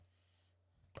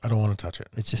I don't want to touch it.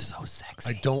 It's just so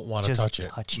sexy. I don't want to touch it.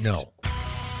 Touch it. No.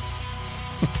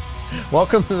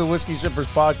 Welcome to the Whiskey Sippers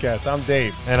Podcast. I'm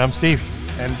Dave. And I'm Steve.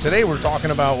 And today we're talking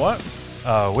about what?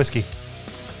 Whiskey.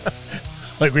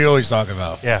 Like we always talk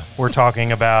about. Yeah, we're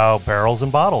talking about barrels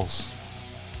and bottles.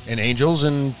 And angels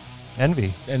and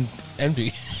Envy.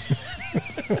 envy.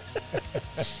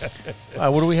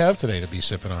 What do we have today to be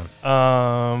sipping on?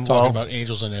 Talking about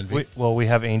angels and envy. We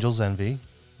have Angel's Envy.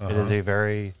 It is a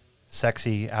very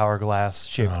sexy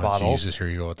hourglass-shaped bottle. Jesus, here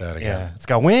you go with that again. Yeah, it's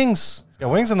got wings. It's got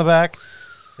wings in the back.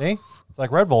 See? It's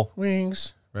like Red Bull.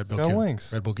 Wings. Red Bull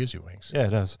wings. Red Bull gives you wings. Yeah,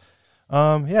 it does.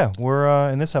 We're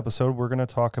in this episode, we're going to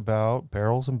talk about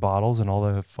barrels and bottles and all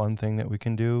the fun thing that we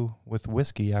can do with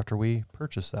whiskey after we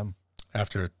purchase them.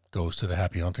 After it goes to the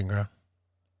happy hunting ground?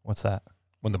 What's that?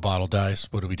 When the bottle dies,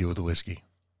 what do we do with the whiskey?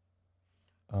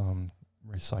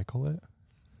 Recycle it.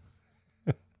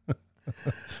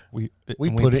 we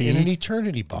put it in an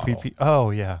eternity bottle. Oh,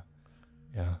 yeah.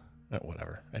 Yeah.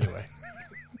 Whatever. Anyway.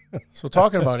 So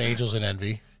talking about angels and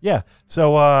envy. Yeah.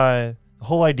 So the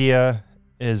whole idea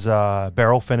is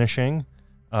barrel finishing,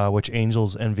 which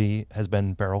Angel's Envy has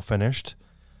been barrel finished.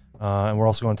 And we're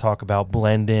also going to talk about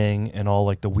blending and all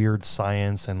like the weird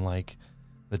science and like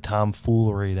the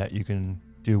tomfoolery that you can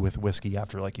do with whiskey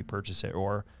after like you purchase it,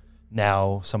 or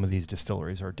now some of these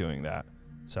distilleries are doing that.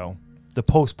 So the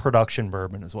post-production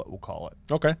bourbon is what we'll call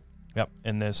it. Okay. Yep.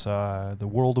 And this, the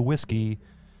world of whiskey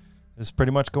is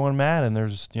pretty much going mad, and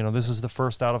there's, this is the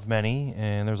first out of many,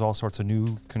 and there's all sorts of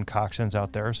new concoctions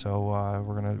out there. So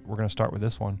we're gonna start with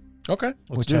this one. Okay.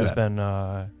 Which has been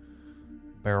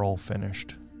barrel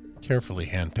finished. Carefully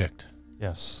handpicked.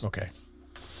 Yes. Okay.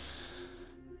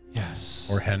 Yes.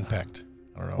 Or henpecked.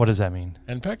 I don't know. What does that mean?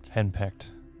 Henpecked? Henpecked.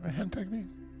 Henpeck me?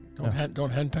 No.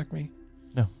 Don't henpeck me?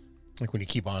 No. Like when you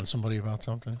keep on somebody about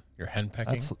something, you're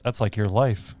henpecking? That's like your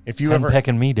life. If you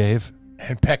henpecking me, Dave.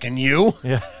 Henpecking you?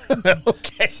 Yeah.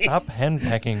 Okay. Stop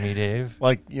henpecking me, Dave.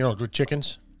 Like, with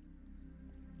chickens?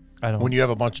 When you have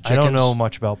a bunch of chickens? I don't know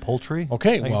much about poultry.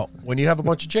 Okay, when you have a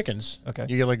bunch of chickens, okay,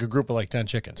 you get like a group of like 10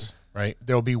 chickens, right?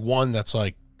 There'll be one that's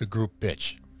like the group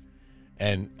bitch.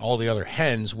 And all the other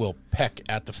hens will peck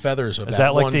at the feathers of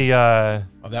that one. Is that like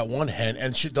of that one hen,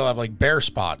 and they'll have like bare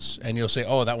spots, and you'll say,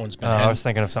 "Oh, that one's been." I was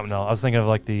thinking of something else. I was thinking of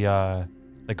like the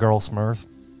girl Smurf.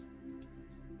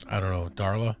 I don't know,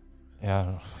 Darla.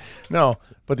 Yeah. No,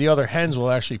 but the other hens will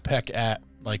actually peck at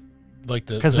like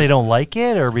the because they don't like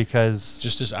it, or because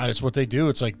just as it's what they do.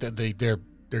 It's like they're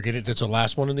getting. That's the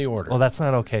last one in the order. Well, that's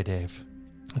not okay, Dave.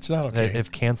 It's not okay.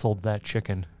 They've canceled that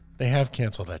chicken. They have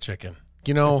canceled that chicken.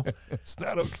 It's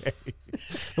not okay.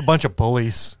 A bunch of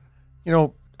bullies.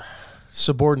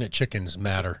 Subordinate chickens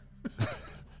matter.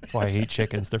 That's why I hate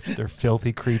chickens. They're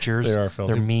filthy creatures. They are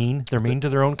filthy. They're mean. They're mean to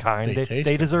their own kind.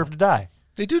 They deserve to die.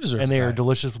 They do deserve to die. And they are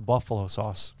delicious with buffalo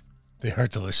sauce. They are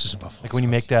delicious with buffalo sauce. Like when you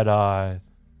make that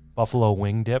buffalo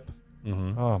wing dip.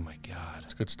 Mm-hmm. Oh, my God.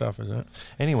 It's good stuff, isn't it?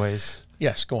 Anyways.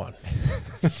 Yes, go on.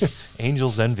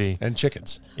 Angel's Envy. And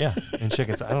chickens. Yeah, and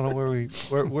chickens. I don't know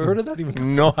where did that even come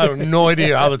from? No, I have no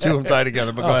idea how the two of them tie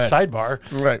together, but go ahead. Sidebar.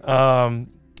 Right.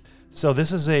 So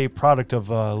this is a product of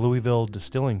Louisville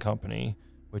Distilling Company,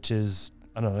 which is,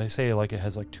 I don't know, they say like it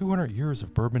has like 200 years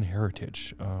of bourbon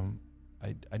heritage.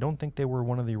 I don't think they were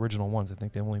one of the original ones. I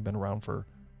think they've only been around for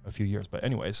a few years. But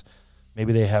anyways,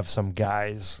 maybe they have some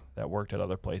guys that worked at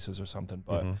other places or something.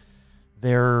 But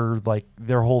their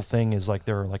whole thing is like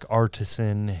they're like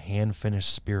artisan,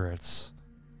 hand-finished spirits,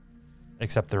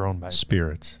 except they're owned by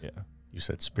spirits. Yeah. You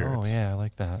said spirits. Oh, yeah, I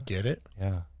like that. Get it?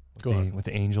 Yeah. Go on. With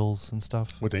the angels and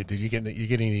stuff. Did you get you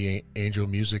getting the angel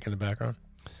music in the background?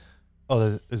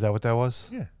 Oh, is that what that was?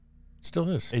 Yeah. Still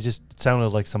is. It just sounded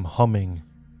like some humming.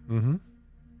 Mm-hmm.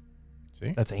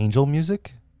 See? That's angel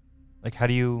music? Like how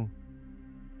do you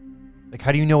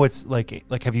know it's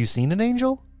like have you seen an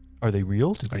angel? Are they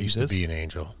real? I used to be an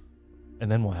angel.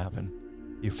 And then what happened?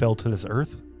 You fell to this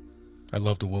earth? I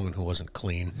loved a woman who wasn't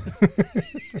clean.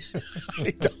 I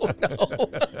don't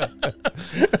know.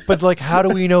 But like, how do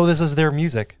we know this is their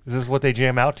music? Is this what they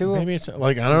jam out to? Maybe it's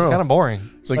like, I don't know. It's kind of boring.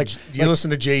 It's like do you listen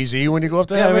to Jay-Z when you go up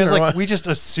to heaven? I mean, it's like we just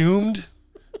assumed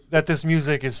that this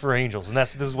music is for angels, and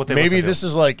this is what they maybe this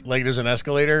is like there's an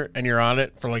escalator and you're on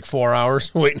it for like 4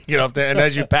 hours waiting to get up there, and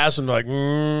as you pass them,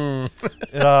 they're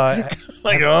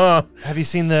like, Have you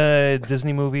seen the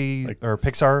Disney movie or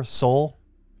Pixar Soul?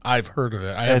 I've heard of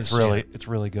it. It's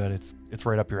really good. It's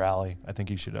right up your alley. I think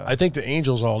you should. I think the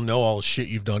angels all know all the shit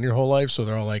you've done your whole life, so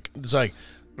they're all like, it's like,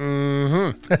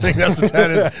 I think that's what that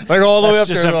is. Like all the way up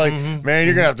there, they're like, man,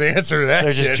 you're gonna have to answer to that.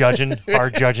 They're shit. just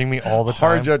hard judging me all the time.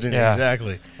 Hard judging,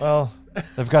 exactly. Well,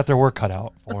 They've got their work cut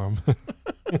out for them.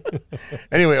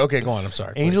 Anyway, okay, go on. I'm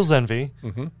sorry. Angel's please. Envy.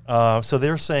 Mm-hmm. So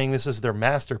they're saying this is their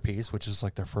masterpiece, which is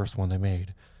like their first one they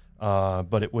made.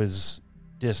 But it was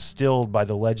distilled by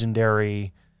the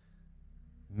legendary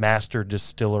master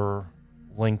distiller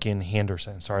Lincoln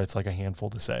Henderson. Sorry, it's like a handful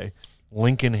to say.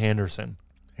 Lincoln Henderson.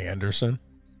 Henderson?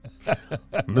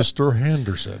 Mr.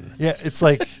 Henderson. Yeah, it's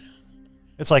like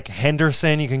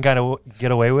Henderson you can kind of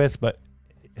get away with, but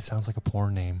it sounds like a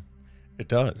porn name. It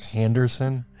does.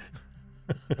 Henderson.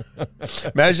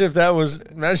 Imagine if that was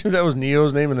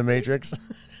Neo's name in the Matrix.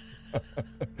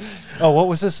 Oh, what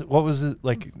was this? What was it,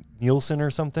 like Nielsen or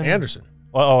something? Anderson.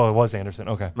 Oh, it was Anderson.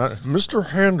 Okay. Mr.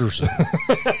 Henderson.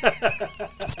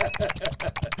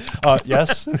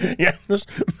 Yes. Yeah.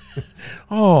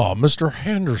 Oh, Mr.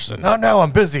 Henderson. No,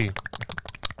 I'm busy.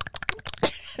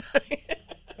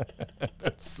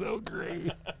 That's so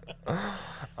great.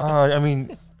 I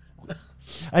mean,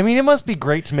 it must be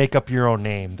great to make up your own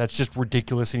name. That's just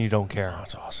ridiculous, and you don't care. Oh,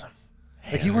 that's awesome.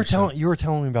 Like you were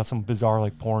telling me about some bizarre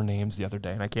like porn names the other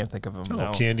day, and I can't think of them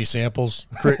now. Candy Samples.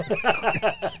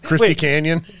 Christy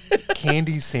Canyon.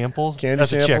 Candy Samples. That's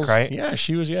Samples? A chick, right? Yeah,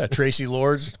 she was. Yeah, Tracy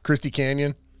Lords, Christy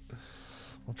Canyon.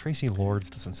 Well, Tracy Lords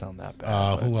doesn't sound that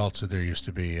bad. Who else did there used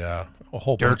to be? A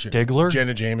whole bunch. Dirk Diggler.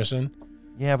 Jenna Jameson.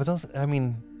 Yeah, but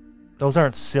those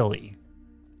aren't silly.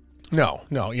 No.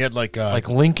 You had like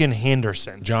Lincoln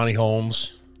Henderson, Johnny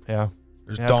Holmes. Yeah.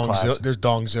 There's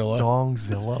Dongzilla.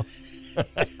 Dongzilla.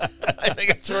 I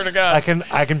think I swear to God.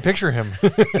 I can picture him.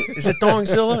 Is it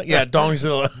Dongzilla? Yeah,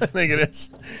 Dongzilla. I think it is.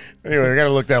 Anyway, we got to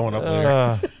look that one up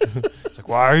later. It's like,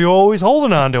 why are you always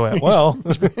holding on to it? Well,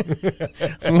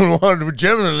 one would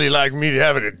generally like me to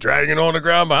have it dragging on the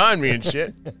ground behind me and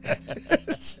shit.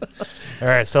 All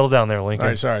right, settle down there, Lincoln. All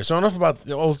right, sorry. So enough about.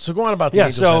 So go on about the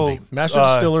Angel's Envy. Master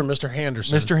Distiller, Mr.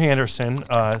 Henderson. Mr. Henderson.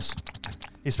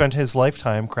 He spent his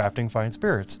lifetime crafting fine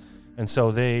spirits, and so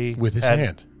with his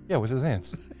hand. Yeah, with his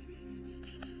hands.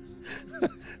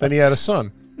 Then he had a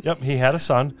son. Yep, he had a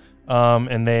son,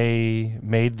 and they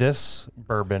made this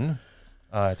bourbon.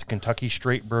 It's Kentucky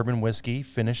straight bourbon whiskey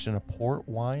finished in a port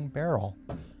wine barrel.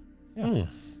 Yeah.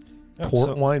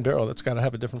 Port wine barrel. That's got to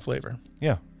have a different flavor.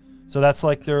 Yeah. So that's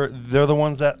like they're the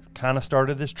ones that kind of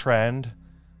started this trend.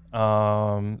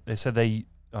 They said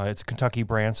it's Kentucky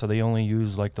brand, so they only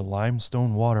use like the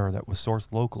limestone water that was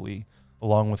sourced locally,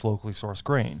 along with locally sourced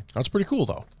grain. That's pretty cool,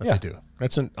 though. They do.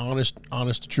 That's an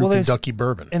honest, true Kentucky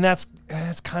bourbon. And that's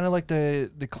kind of like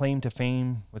the claim to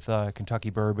fame with Kentucky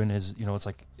bourbon is, it's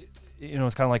like,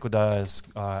 it's kind of like with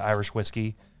Irish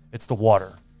whiskey. It's the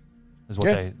water, is what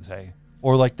they say,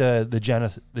 or like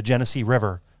the Genesee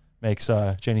River makes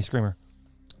Jenny Screamer.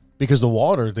 Because the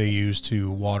water they use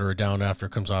to water it down after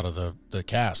it comes out of the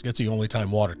cask. It's the only time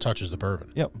water touches the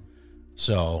bourbon. Yep.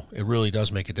 So it really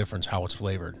does make a difference how it's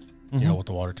flavored. Mm-hmm. What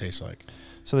the water tastes like.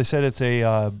 So they said it's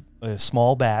a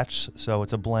small batch, so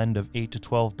it's a blend of 8 to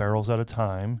 12 barrels at a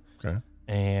time. Okay.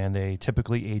 And they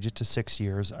typically age it to 6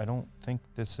 years. I don't think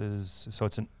this is... So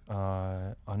it's an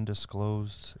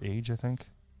undisclosed age, I think.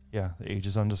 Yeah, the age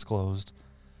is undisclosed.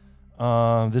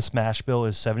 This mash bill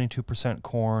is 72%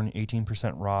 corn,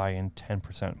 18% rye, and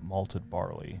 10% malted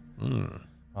barley.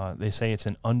 They say it's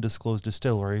an undisclosed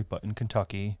distillery, but in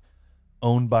Kentucky,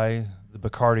 owned by the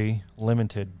Bacardi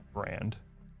Limited brand.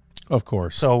 Of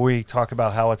course. So we talk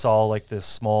about how it's all like this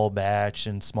small batch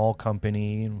and small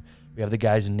company, and we have the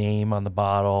guy's name on the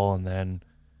bottle, and then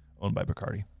owned by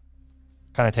Bacardi.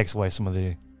 Kind of takes away some of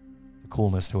the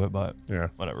coolness to it, but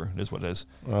whatever. It is what it is.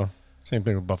 Well, same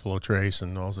thing with Buffalo Trace,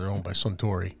 and also they're owned by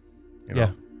Suntory.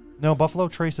 Yeah. No, Buffalo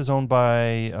Trace is owned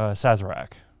by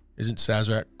Sazerac. Isn't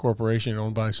Sazerac Corporation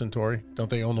owned by Suntory? Don't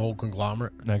they own the whole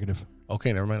conglomerate? Negative.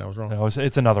 Okay, never mind. I was wrong. No,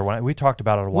 it's another one. We talked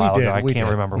about it a while ago. I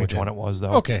can't remember which one it was,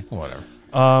 though. Okay, whatever.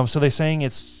 So they're saying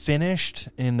it's finished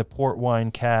in the port wine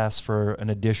cask for an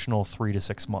additional 3 to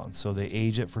 6 months. So they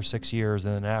age it for 6 years,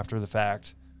 and then after the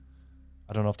fact,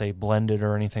 I don't know if they blend it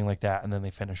or anything like that, and then they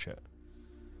finish it.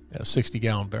 Yeah,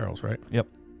 60-gallon barrels, right? Yep.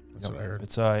 That's what I heard.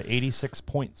 It's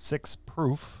 86.6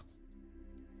 proof.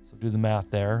 So do the math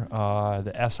there.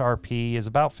 The SRP is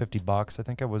about $50. I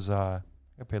think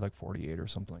I paid like 48 or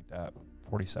something like that.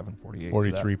 47, 48.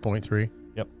 43.3.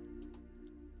 Yep.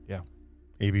 Yeah.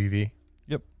 ABV.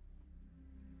 Yep.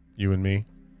 You and me.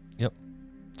 Yep.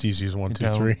 It's easy as 1, 2,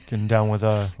 3. Getting down with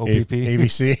OPP.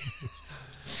 ABC.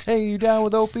 Hey, you down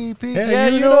with OPP? Hey, yeah,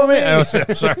 you know me. Oh,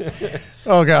 sorry.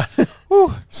 Oh God.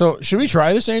 Whew. So should we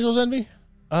try this Angel's Envy?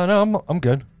 No, I'm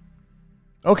good.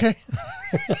 Okay.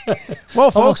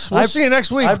 Well, folks, we'll see you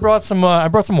next week. I brought some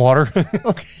water.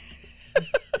 Okay.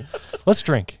 Let's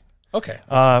drink. Okay.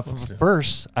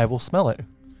 First, I will smell it.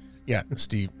 Yeah,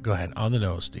 Steve, go ahead. On the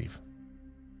nose, Steve.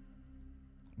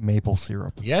 Maple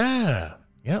syrup. Yeah.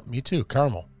 Yeah, me too.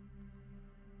 Caramel.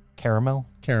 Caramel?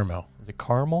 Caramel. Is it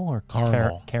caramel or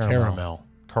Caramel. Caramel.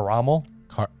 Caramel?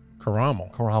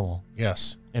 Caramel. Caramel.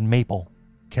 Yes. And maple.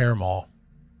 Caramel.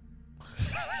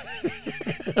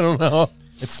 I don't know.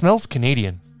 It smells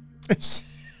Canadian.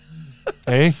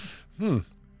 Hey? No,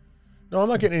 I'm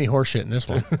not getting any horse shit in this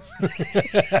one.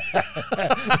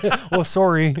 Well,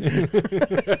 sorry.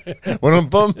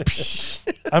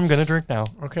 I'm going to drink now.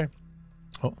 Okay.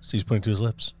 Oh, Steve's putting it to his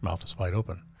lips. Mouth is wide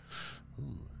open.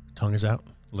 Ooh, tongue is out,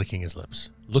 licking his lips.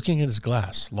 Looking at his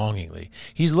glass longingly.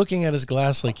 He's looking at his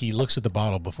glass like he looks at the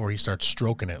bottle before he starts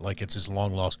stroking it like it's his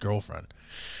long-lost girlfriend.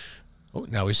 Oh,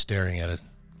 now he's staring at his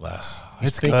glass.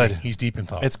 He's thinking. Good. He's deep in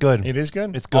thought. It's good. It is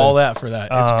good? It's good. All that for that.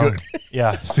 It's good.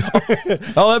 Yeah.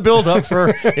 All that build up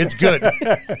for it's good.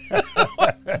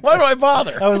 Why do I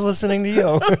bother? I was listening to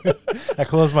you. I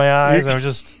closed my eyes. I was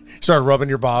just started rubbing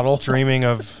your bottle. Dreaming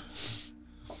of...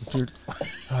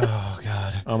 Oh,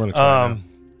 God. I'm going to try now.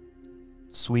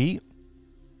 Sweet.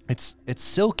 It's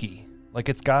silky. Like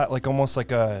it's got like almost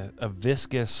like a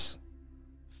viscous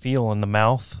feel in the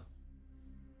mouth.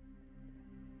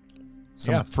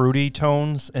 Some fruity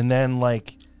tones, and then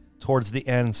like towards the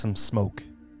end, some smoke.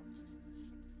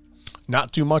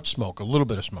 Not too much smoke, a little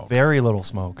bit of smoke. Very little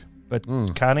smoke, but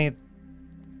kind of.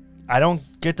 I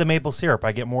don't get the maple syrup.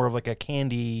 I get more of like a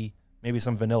candy, maybe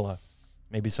some vanilla,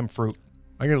 maybe some fruit.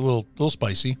 I get a little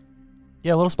spicy.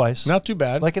 Yeah, a little spice. Not too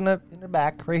bad. Like in the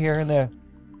back, right here in the.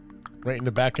 Right in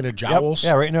the back of the jowls. Yep.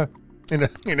 Yeah, right in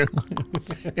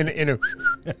a.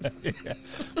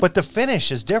 But the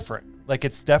finish is different. Like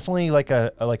it's definitely like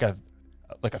a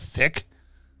thick,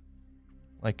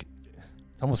 like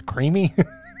it's almost creamy.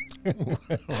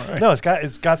 Right. No,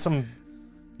 it's got some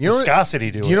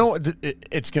viscosity to it. You know,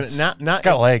 it's gonna not. It's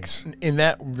got legs in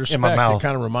that respect. In my mouth. It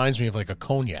kind of reminds me of like a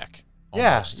cognac.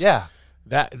 Almost. Yeah.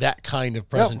 That kind of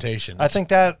presentation.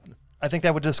 Yep. I think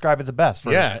that would describe it the best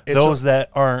for those that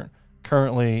aren't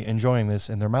currently enjoying this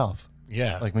in their mouth.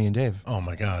 Yeah, like me and Dave. Oh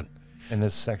my God! And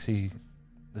this sexy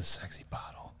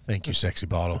bottle. Thank you, sexy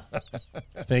bottle.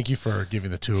 Thank you for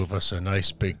giving the two of us a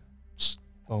nice big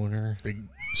boner, big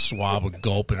swab of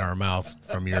gulp in our mouth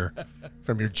from your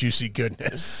juicy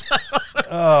goodness.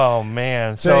 Oh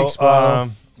man! Thanks,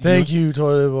 bottle. Thank you,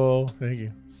 toilet bowl. Thank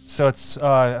you. So it's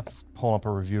pulling up a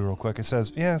review real quick. It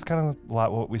says, it's kind of a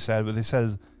lot what we said, but it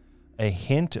says a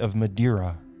hint of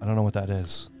Madeira. I don't know what that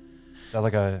is. Is that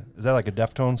like a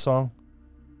Deftones song?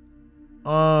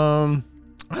 I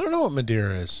don't know what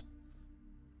Madeira is.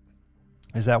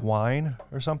 Is that wine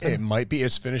or something? It might be.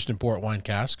 It's finished in port wine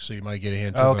cask, so you might get a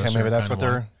hint. Okay, maybe that's what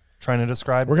they're trying to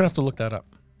describe. We're gonna have to look that up.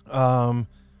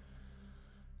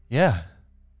 Yeah.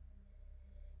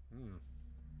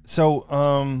 So,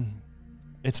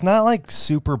 it's not like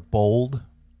super bold,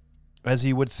 as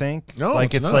you would think. No,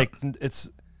 like it's not. It's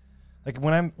like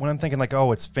when I'm thinking like,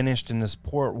 oh, it's finished in this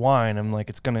port wine. I'm like,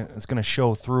 it's gonna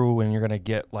show through, and you're gonna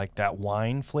get like that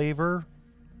wine flavor.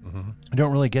 Mm-hmm. I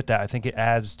don't really get that. I think it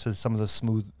adds to some of the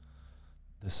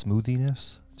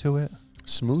smoothiness to it.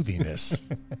 Smoothiness.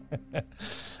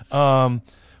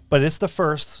 But it's the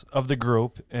first of the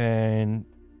group, and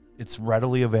it's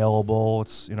readily available.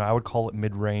 It's I would call it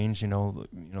mid range. The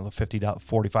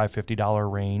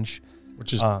 $45-$50 range,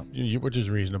 which is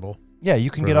reasonable. Yeah,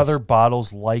 you can get other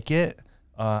bottles like it.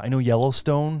 I know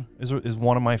Yellowstone is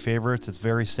one of my favorites. It's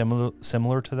very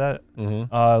similar to that.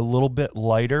 Mm-hmm. A little bit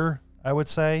lighter, I would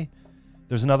say.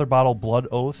 There's another bottle, Blood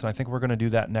Oath, and I think we're going to do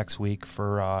that next week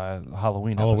for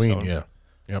Halloween episode. Yeah.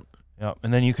 Yep.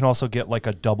 And then you can also get like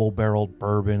a double-barreled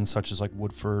bourbon, such as like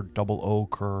Woodford Double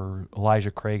Oak, or Elijah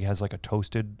Craig has like a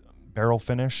toasted barrel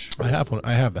finish. I have one.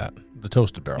 I have that, the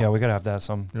toasted barrel. Yeah, we got to have that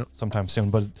sometime soon.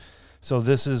 But so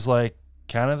this is like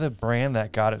kind of the brand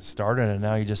that got it started, and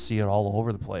now you just see it all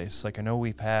over the place. Like I know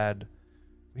we had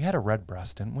a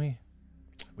Redbreast, didn't we?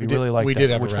 We did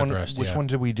have a Redbreast. Which one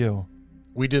did we do?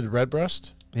 We did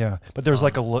Redbreast. Yeah, but there's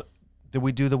like did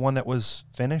we do the one that was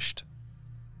finished?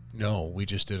 No, we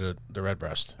just did the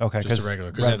Redbreast. Okay, just a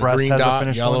regular. Because the green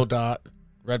dot, yellow dot,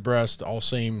 Redbreast, all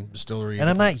same distillery. And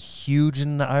I'm not huge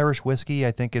in the Irish whiskey.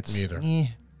 I think it's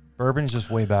bourbon is just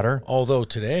way better. Although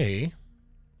today,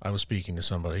 I was speaking to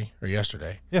somebody, or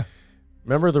yesterday. Yeah.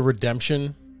 Remember the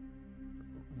Redemption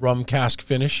rum cask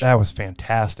finish? That was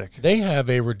fantastic. They have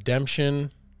a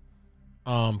Redemption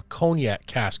cognac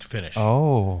cask finish.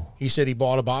 Oh. He said he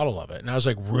bought a bottle of it. And I was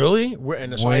like, really?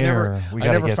 And so I never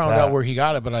found out where he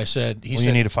got it, but I said,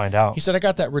 you need to find out. He said, I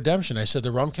got that Redemption. I said,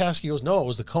 the rum cask? He goes, no, it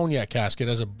was the cognac cask. It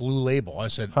has a blue label. I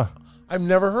said, I've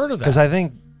never heard of that. Because I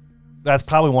think that's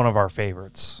probably one of our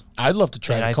favorites. I'd love to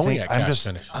try the cognac cask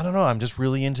finish. I don't know. I'm just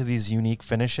really into these unique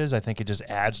finishes. I think it just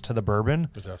adds to the bourbon.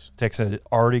 It does. Takes an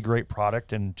already great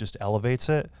product and just elevates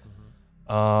it.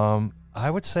 Mm-hmm. I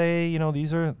would say,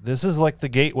 this is like the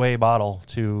gateway bottle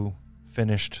to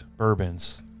finished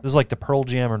bourbons. This is like the Pearl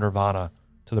Jam or Nirvana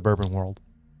to the bourbon world.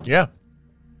 Yeah,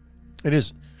 it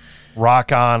is.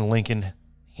 Rock on, Lincoln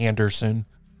Henderson.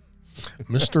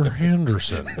 Mr.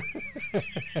 Henderson.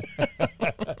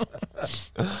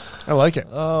 I like it.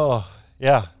 Oh,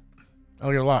 yeah. I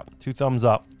like it a lot. 2 thumbs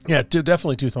up. Yeah,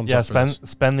 definitely 2 thumbs up. Yeah,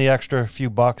 spend the extra few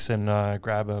bucks and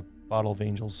grab a bottle of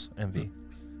Angel's Envy.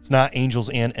 It's not Angels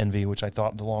and Envy, which I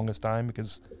thought the longest time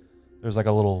because there's like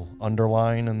a little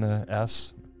underline in the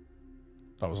S.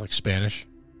 That was like Spanish.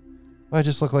 Well, it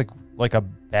just looked like a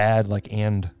bad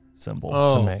and symbol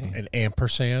to me. An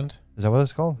ampersand. Is that what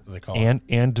it's called? What do they call it?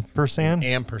 Ampersand?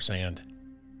 Ampersand.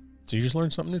 So you just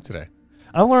learned something new today.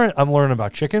 I'm learning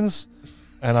about chickens,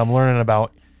 and I'm learning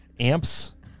about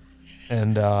amps,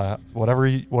 and whatever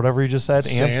you just said.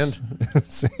 Amps.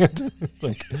 Sand.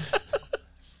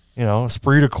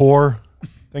 Esprit de corps,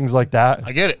 things like that.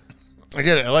 I get it.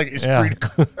 I like it. Esprit de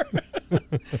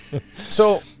corps.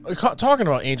 So talking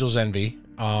about Angel's Envy,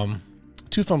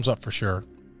 2 thumbs up for sure.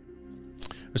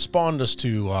 It spawned us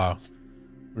to.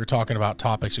 We were talking about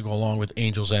topics that go along with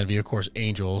Angel's Envy, of course,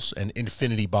 Angels and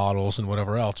Infinity bottles and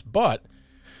whatever else. But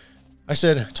I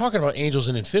said, talking about Angels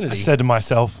and Infinity. I said to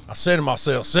myself,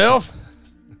 Self,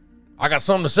 I got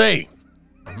something to say.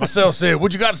 Myself said,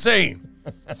 what you got to say?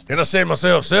 Then I said to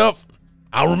myself, Self,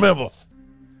 I'll remember. All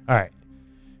right.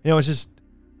 It's just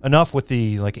enough with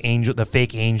the the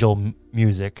fake angel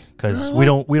music because we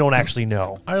don't actually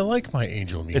know. I like my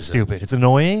angel music. It's stupid. It's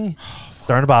annoying. It's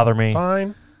starting to bother me.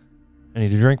 Fine. I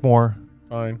need to drink more.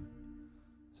 Fine.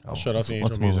 I'll shut off the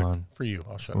angel music for you.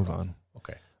 I'll shut it off.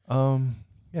 Okay.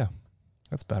 Yeah,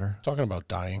 that's better. Talking about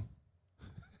dying.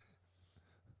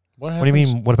 What do you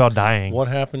mean? What about dying? What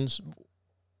happens?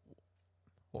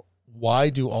 Why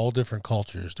do all different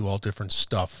cultures do all different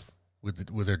stuff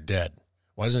with their dead?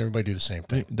 Why doesn't everybody do the same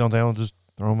thing? Don't they all just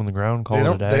throw them in the ground? Call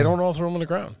it a day. They don't all throw them in the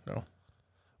ground. No.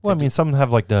 Well, I mean, some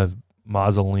have like the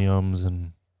mausoleums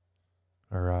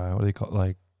or what do they call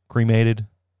it? Cremated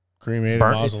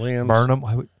mausoleums. Burn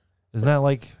them. Isn't that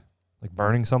like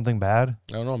burning something bad?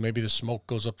 I don't know. Maybe the smoke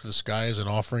goes up to the sky as an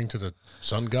offering to the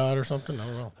sun god or something. I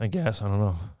don't know. I guess. I don't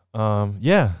know.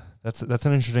 Yeah, that's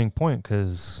an interesting point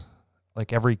because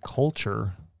every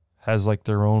culture has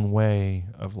their own way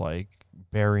of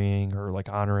burying or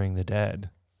honoring the dead,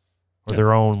 or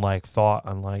their own thought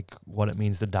on what it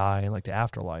means to die and the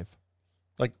afterlife.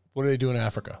 What do they do in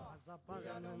Africa?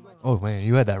 Oh man,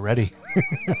 you had that ready.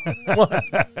 What?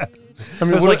 I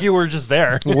mean, it's you were just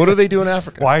there. What do they do in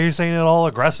Africa? Why are you saying it all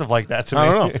aggressive like that to me?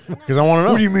 I don't know. Because I want to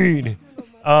know. What do you mean?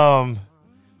 I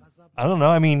don't know.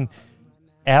 I mean,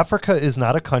 Africa is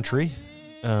not a country.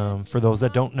 For those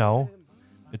that don't know,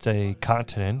 it's a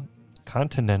continent.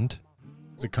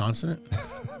 Is it consonant?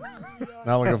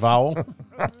 Not like a vowel?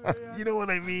 You know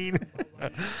what I mean?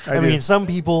 I mean, some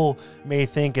people may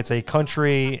think it's a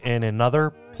country in another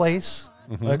place.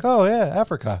 Mm-hmm. Oh, yeah,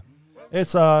 Africa.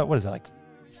 It's, what is it,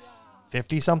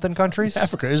 50-something countries?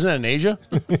 Africa. Isn't that in Asia?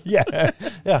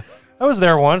 Yeah. I was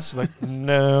there once, but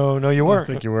no, you weren't. I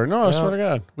think you were. No, I swear to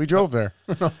God. We drove there.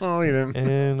 No, you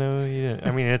didn't. No, you didn't.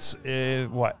 I mean, it's,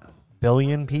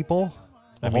 billion people?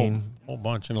 A whole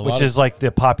bunch. And which is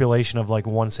the population of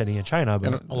one city in China.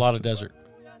 But and a lot of desert.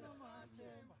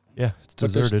 Yeah, it's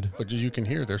deserted. But as you can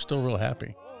hear, they're still real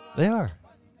happy. They are.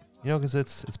 Because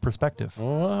it's perspective.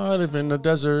 Oh, I live in the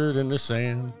desert in the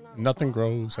sand. Nothing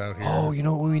grows out here. Oh, you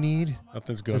know what we need?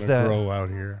 Nothing's going to grow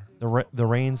out here. The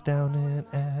rain's down in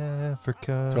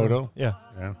Africa. Toto? Yeah.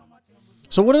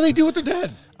 So what do they do with the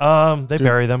dead? They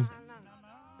bury them.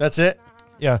 That's it?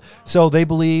 Yeah. So they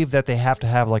believe that they have to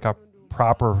have a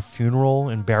proper funeral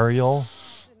and burial.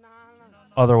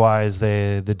 Otherwise,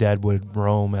 the dead would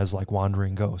roam as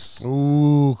wandering ghosts.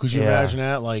 Ooh, could you imagine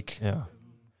that? Yeah.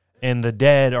 And the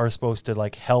dead are supposed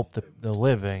to help the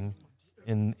living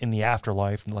in the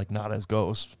afterlife, not as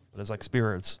ghosts, but as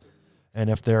spirits.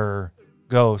 And if they're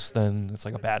ghosts, then it's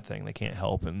a bad thing. They can't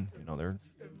help, and they're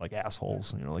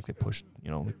assholes. They push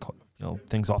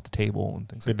things off the table and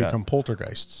things like that. They become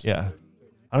poltergeists. Yeah.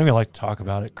 I don't even like to talk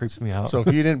about it. It creeps me out. So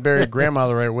if you didn't bury grandma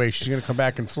the right way, she's going to come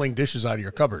back and fling dishes out of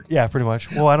your cupboard. Yeah, pretty much.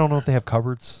 Well, I don't know if they have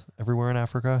cupboards everywhere in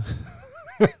Africa.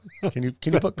 Can you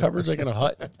put cupboards in a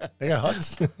hut? They got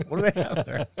huts. What do they have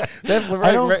there?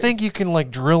 I don't think you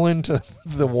can drill into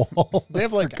the wall. They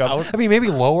have I mean, maybe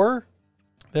lower.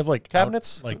 They have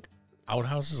cabinets,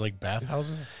 outhouses, like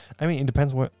bathhouses? I mean, it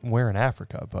depends where in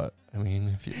Africa, but I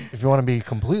mean, if you want to be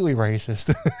completely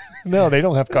racist, no, they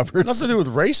don't have cupboards. Nothing to do with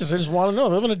racist. I just want to know.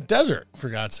 They live in a desert, for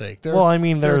God's sake. Well, I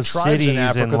mean, there's tribes cities in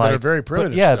Africa that are very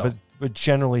primitive. But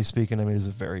generally speaking, I mean, it's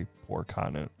a very poor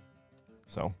continent.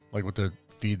 So, like with the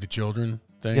feed the children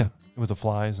thing? Yeah, with the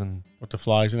flies and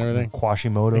everything.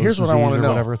 Quashimoto's Here's what I want to know.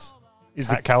 Whatever it's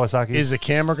Kawasaki. Is the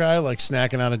camera guy like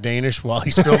snacking on a Danish while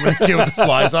he's filming a kid with the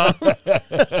flies on?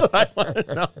 That's what I want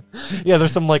to know. Yeah,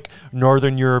 there's some like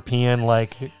Northern European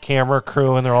like camera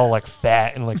crew, and they're all like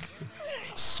fat and like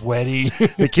sweaty.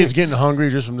 The kid's getting hungry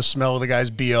just from the smell of the guy's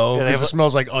BO. Yeah, it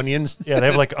smells like onions. Yeah, they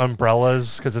have like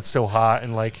umbrellas because it's so hot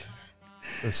and like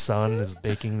the sun is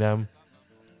baking them.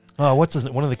 What's his?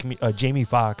 One of the Jamie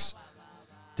Foxx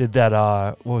did that.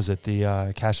 What was it?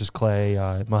 The Cassius Clay,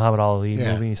 Muhammad Ali movie.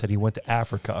 And he said he went to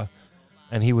Africa,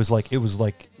 and he was like, it was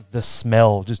like the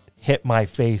smell just hit my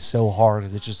face so hard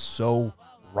because it's just so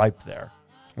ripe there.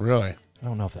 Really? I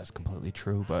don't know if that's completely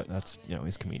true, but that's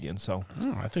he's a comedian, so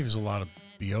I think there's a lot of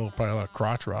BO, probably a lot of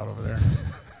crotch rot over there.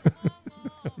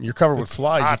 You're covered with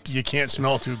flies. You can't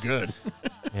smell too good.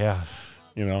 Yeah.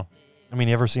 I mean,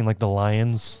 you ever seen like the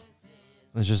lions?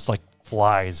 There's just like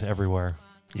flies everywhere.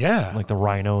 Yeah. Like the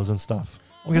rhinos and stuff.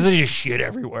 Because they just shit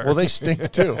everywhere. Well, they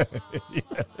stink too.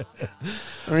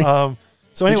 I mean,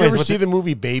 so anyways, did you ever see the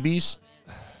movie Babies?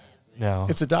 No.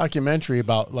 It's a documentary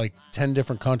about like 10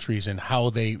 different countries and how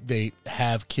they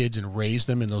have kids and raise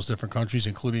them in those different countries,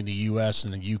 including the U.S.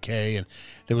 and the UK. And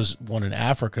there was one in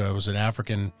Africa. It was an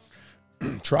African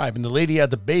tribe, and the lady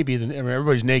had the baby. Then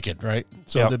everybody's naked, right?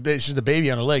 So she's the baby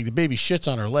on her leg. The baby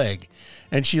shits on her leg,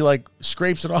 and she like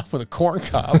scrapes it off with a corn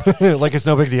cob, like it's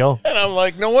no big deal. And I'm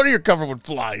like, no wonder you're covered with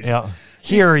flies. Yeah.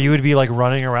 Here you would be like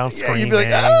running around screaming. You'd be like,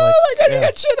 oh my God, you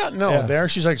got shit on. No, there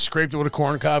she's like scraped it with a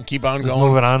corn cob. Keep on just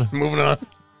going. Moving on.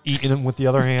 Eating them with the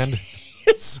other hand.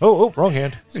 Oh, wrong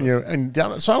hand. And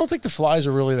down. So I don't think the flies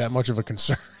are really that much of a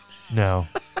concern. No.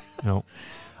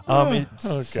 It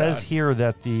says here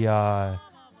that the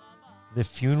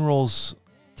funerals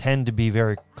tend to be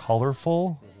very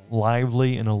colorful,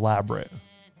 lively, and elaborate,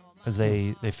 because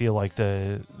they feel like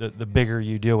the bigger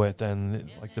you do it, then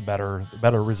like the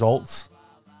better results.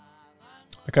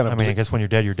 I mean, I guess when you're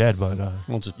dead, you're dead, but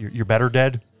you're better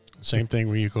dead. Same thing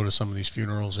when you go to some of these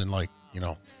funerals in like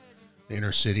the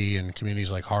inner city and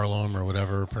communities like Harlem or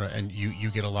whatever, and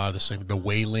you get a lot of the same, the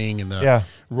wailing and the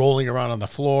rolling around on the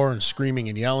floor and screaming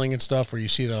and yelling and stuff, where you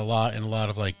see that a lot in a lot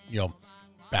of like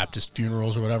Baptist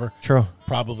funerals or whatever. True.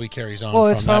 Probably carries on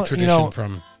from that tradition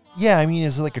from... Yeah, I mean,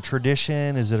 is it like a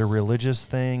tradition? Is it a religious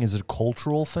thing? Is it a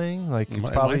cultural thing? Like, it's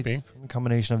probably a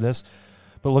combination of this.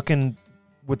 But looking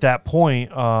with that point,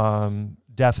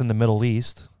 death in the Middle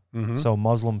East, so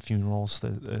Muslim funerals,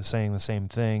 saying the same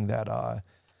thing, that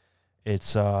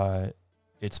it's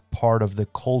part of the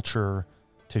culture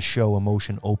to show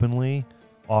emotion openly,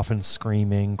 often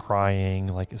screaming, crying,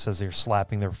 like it says they're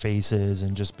slapping their faces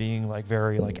and just being like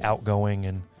very like outgoing,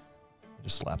 and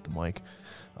just slap the mic.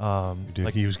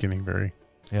 Like he was getting very...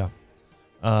 Yeah.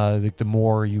 Like the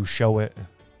more you show it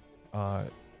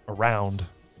around,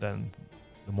 then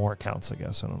the more it counts, I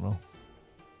guess. I don't know.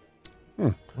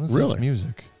 What is this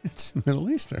music? It's Middle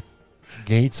Eastern.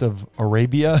 Gates of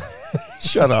Arabia?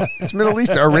 Shut up. It's Middle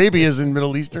Eastern. Arabia's in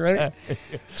Middle Eastern, right?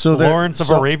 So Lawrence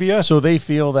of Arabia? So they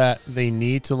feel that they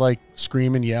need to like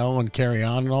scream and yell and carry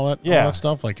on and all that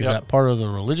stuff? Like, is that part of the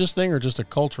religious thing or just a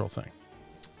cultural thing?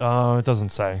 It doesn't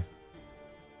say.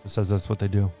 It says that's what they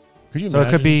do. Could you imagine?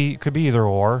 So it could be either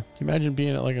or. Can you imagine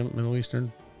being at like a Middle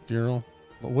Eastern funeral?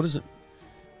 What is it?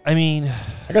 I mean,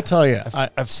 I got to tell you,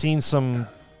 I've seen some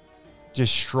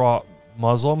distraught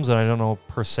Muslims, and I don't know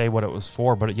per se what it was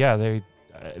for, but I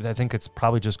think it's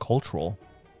probably just cultural.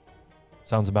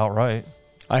 Sounds about right.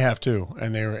 I have too,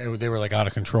 and they were like out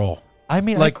of control. I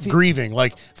mean, like grieving,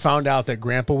 like found out that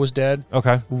grandpa was dead.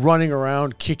 Okay. Running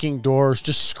around, kicking doors,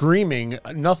 just screaming,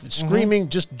 screaming,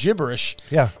 just gibberish.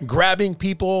 Yeah. Grabbing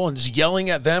people and just yelling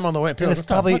at them on the way. And it's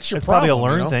probably a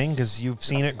learned thing because you've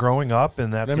seen it growing up,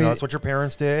 and that's that's what your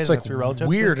parents did. It's like that's your relatives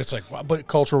weird. did. It's like, but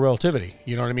cultural relativity.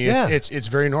 You know what I mean? Yeah. It's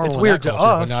very normal. It's weird in that to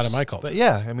culture, us, but not in my culture. But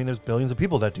yeah, I mean, there's billions of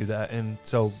people that do that, and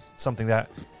so something that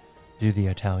do the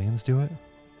Italians do it,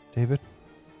 David?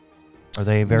 Are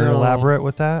they very elaborate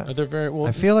with that? They're very well.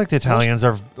 I feel like the Italians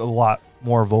are a lot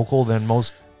more vocal than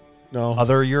most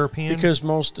other European. Because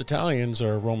most Italians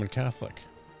are Roman Catholic.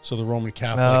 So the Roman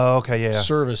Catholic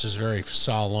service is very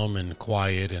solemn and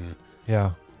quiet and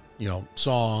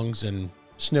songs and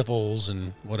sniffles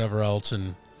and whatever else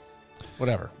and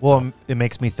whatever. Well, it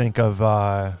makes me think of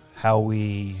how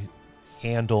we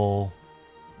handle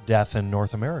death in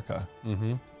North America.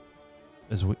 Mm-hmm.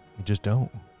 is we just don't.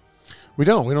 We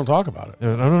don't talk about it.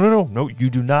 No. You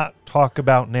do not talk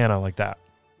about Nana like that.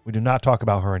 We do not talk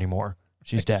about her anymore.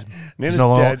 She's dead. Nana's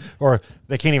dead. Or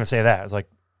they can't even say that. It's like,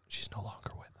 she's no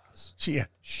longer with us.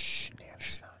 Shh,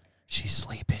 Nana's not. She's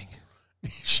sleeping.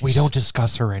 We don't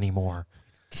discuss her anymore.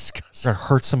 Discuss. It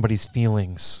hurts somebody's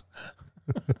feelings.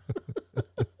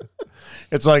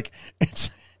 It's like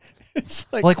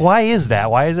why is that?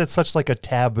 Why is it such like a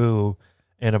taboo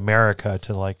in America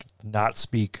to like not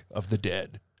speak of the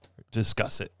dead,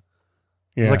 discuss it?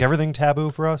 Yeah. Is like everything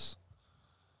taboo for us?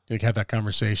 You have that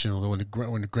conversation when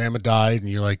the grandma died, and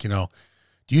you're like, do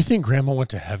you think grandma went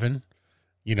to heaven?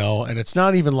 And it's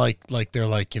not even like they're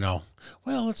like,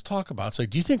 well, let's talk about it. It's like,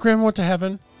 do you think grandma went to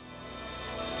heaven?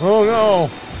 Oh no,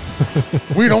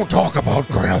 we don't talk about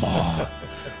grandma.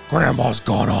 Grandma's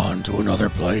gone on to another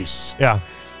place. Yeah.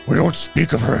 We don't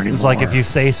speak of her anymore. It's like if you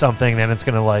say something, then it's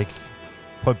going to like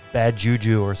put bad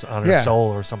juju on her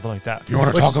soul or something like that. If you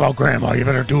want to talk about grandma, you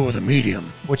better do it with a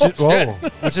medium. Which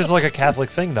is like a Catholic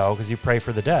thing, though, because you pray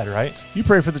for the dead, right? You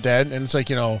pray for the dead, and it's like,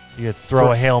 you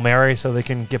throw a Hail Mary so they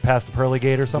can get past the pearly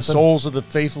gate or something. The souls of the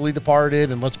faithfully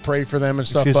departed, and let's pray for them and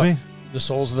stuff. Excuse me? The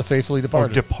souls of the faithfully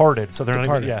departed. Departed, so they're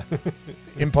departed. not even,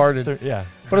 imparted.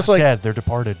 But it's like dead. They're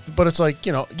departed. But it's like,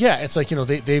 it's like,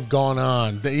 they've gone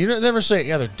on. You never say,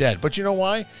 they're dead. But you know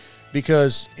why?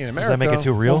 Because in America, does that make it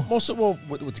too real?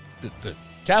 With the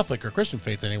Catholic or Christian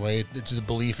faith anyway, it's the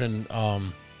belief in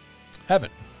heaven.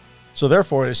 So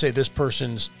therefore, they say this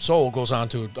person's soul goes on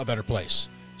to a better place.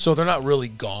 So they're not really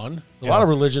gone. A lot of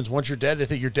religions, once you're dead, they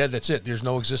think you're dead. That's it. There's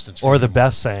no existence. Or the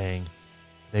best saying,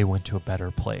 they went to a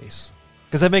better place.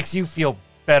 Because that makes you feel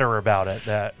better about it,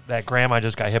 that grandma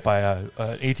just got hit by a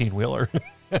 18-wheeler.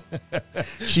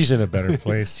 She's in a better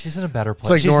place. She's in a better place.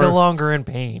 Like she's no longer in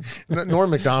pain. Norm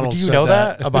Macdonald said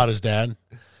that about his dad.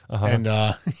 Uh-huh. And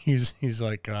he's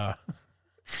like,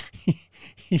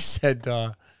 he said,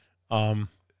 he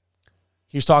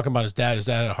was talking about his dad. His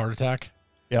dad had a heart attack.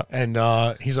 Yeah. And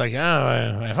he's like,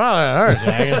 my father had a heart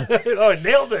attack. Oh,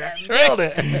 nailed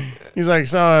it. He's like,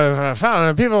 so I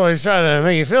found people always try to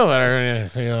make you feel better when you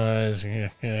feel as you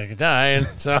could die. And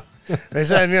so they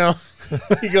said,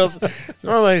 he goes,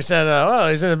 normally he said, well,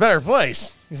 he's in a better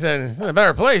place. He said, in a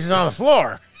better place, he's on the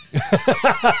floor.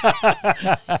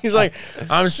 He's like,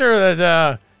 I'm sure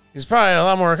that he's probably a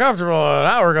lot more comfortable an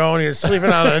hour ago when he was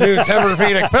sleeping on a new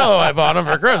Tempur-Pedic pillow I bought him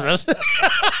for Christmas.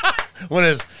 when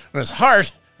his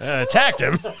heart attacked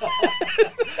him.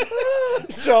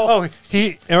 So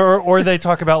he or they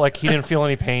talk about like he didn't feel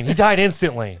any pain. He died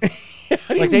instantly.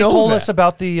 Like they told us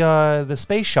about the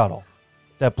space shuttle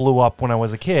that blew up when I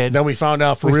was a kid. Then we found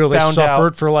out for real they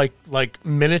suffered for like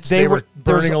minutes. They were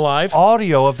burning alive.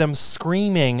 Audio of them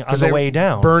screaming on the way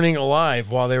down, burning alive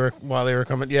while they were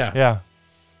coming. Yeah.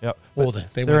 Yep. Well,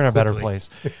 they're in a better place.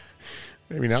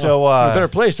 Maybe not. So in a better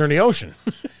place. They're in the ocean.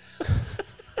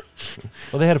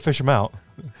 Well, they had to fish them out.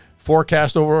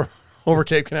 Forecast over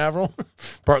Cape Canaveral,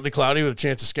 partly cloudy with a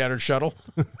chance of scattered shuttle.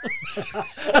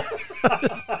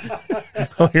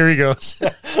 Oh, here he goes.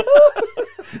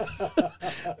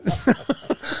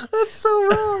 That's so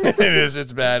wrong. It is.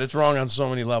 It's bad. It's wrong on so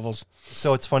many levels.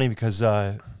 So it's funny because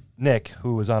Nick,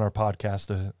 who was on our podcast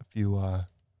a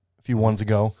few ones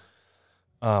ago,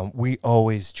 we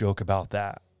always joke about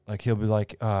that. Like he'll be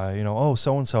like, oh,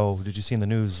 so-and-so, did you see in the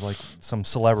news, like some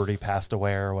celebrity passed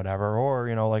away or whatever,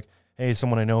 or, like, hey,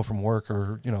 someone I know from work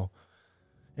or,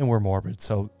 and we're morbid.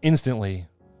 So instantly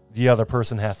the other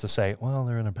person has to say, well,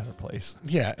 they're in a better place.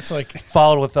 Yeah. It's like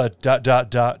followed with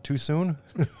a ... too soon.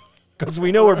 Because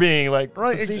we know we're being like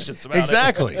facetious about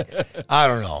exactly. I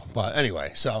don't know. But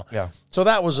anyway, so yeah. So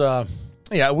that was,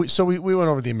 we went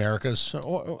over the Americas.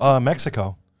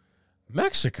 Mexico.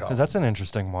 Mexico, because that's an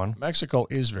interesting one. Mexico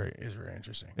is very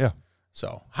interesting. Yeah.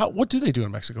 So what do they do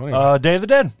in Mexico anyway? Day of the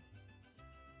Dead.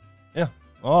 Yeah.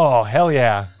 Oh, hell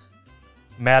yeah.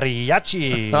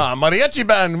 Mariachi. Mariachi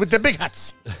band with the big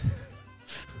hats.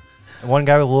 One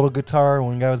guy with a little guitar,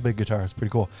 one guy with a big guitar. It's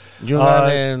pretty cool.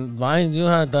 Why you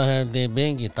have to have the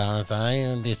big guitars? I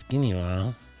am the skinny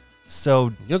one.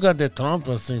 So you got the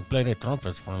trumpets and play the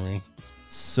trumpets for me.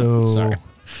 So sorry.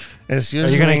 Excuse me.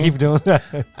 Are you going to keep doing that?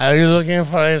 Are you looking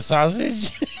for a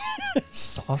sausage?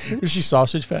 Sausage? Is she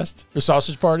Sausage Fest? The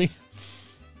sausage party?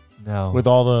 No. With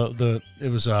all it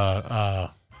was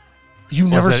you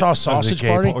never saw Sausage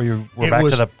Party? Or we're back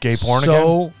to the gay porn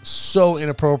again? So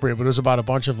inappropriate, but it was about a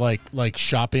bunch of like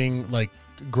shopping, like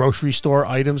grocery store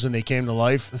items, and they came to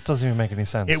life. This doesn't even make any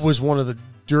sense. It was one of the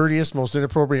dirtiest, most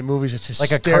inappropriate movies. It's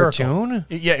hysterical. Like a cartoon?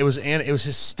 It was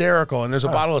hysterical, and there's a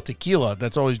bottle of tequila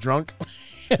that's always drunk.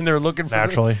 And they're looking for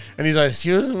naturally. And he's like,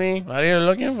 excuse me, are you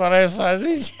looking for a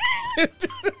sausage?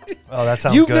 Oh, that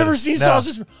sounds You've good. never seen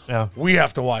Sausage? No. We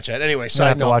have to watch it. Anyway, I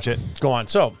have to watch it. Go on.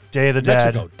 So, Day of the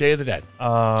Mexico, Dead. Day of the Dead.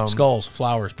 Skulls,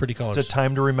 flowers, pretty colors. It's a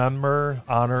time to remember,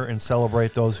 honor, and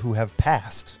celebrate those who have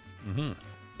passed,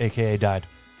 a.k.a. died.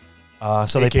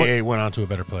 So AKA went on to a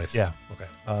better place. Yeah.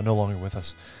 Okay. No longer with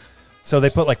us. So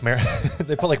they put like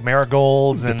they put like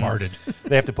marigolds and Departed.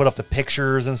 They have to put up the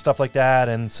pictures and stuff like that,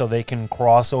 and so they can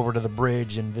cross over to the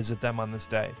bridge and visit them on this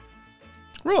day.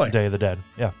 Really? Day of the Dead.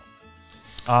 Yeah.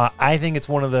 I think it's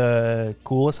one of the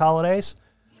coolest holidays,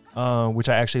 which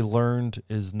I actually learned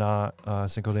is not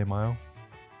Cinco de Mayo.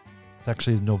 It's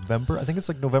actually November. I think it's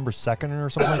like November 2nd or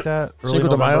something like that. Cinco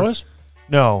de Mayo is?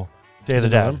 No. Day of the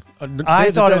Dead. I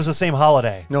thought it was the same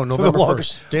holiday. No, November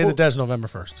 1st. Day of the Dead is November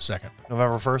 1st, 2nd.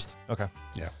 November 1st? Okay.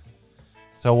 Yeah.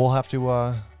 So we'll have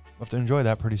to enjoy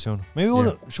that pretty soon. Maybe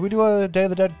should we do a Day of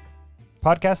the Dead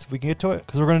podcast if we can get to it?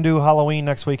 Because we're going to do Halloween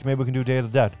next week. Maybe we can do Day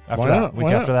of the Dead after that.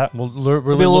 Week after that. We'll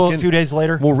be a few days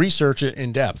later. We'll research it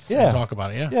in depth. Yeah. And talk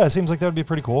about it. Yeah. Yeah, it seems like that would be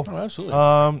pretty cool. Oh, absolutely.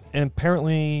 And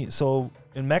apparently, so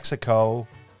in Mexico,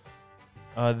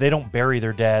 they don't bury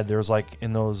their dead. There's like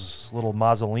in those little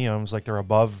mausoleums, like they're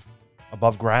above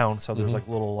ground. So there's like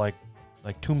little like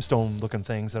tombstone looking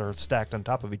things that are stacked on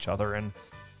top of each other, and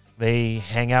they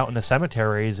hang out in the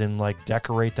cemeteries and like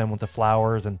decorate them with the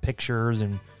flowers and pictures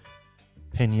and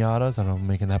piñatas. I don't know, I'm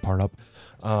making that part up.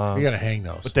 You gotta hang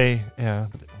those. But I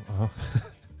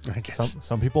guess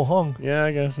some people hung. Yeah,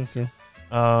 I guess that's true.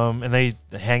 And they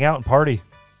hang out and party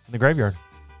in the graveyard.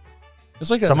 It's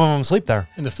like some of them sleep there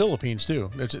in the Philippines too.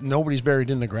 Nobody's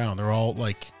buried in the ground. They're all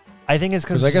like. I think it's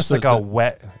because I guess it's like a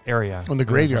wet area. When the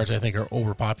graveyards, I think, are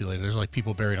overpopulated. There's like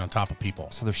people buried on top of people.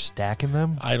 So they're stacking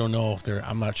them? I don't know if they're.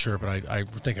 I'm not sure, but I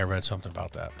think I read something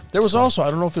about that. There was also,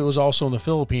 I don't know if it was also in the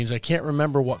Philippines. I can't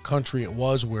remember what country it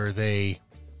was where they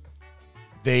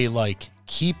like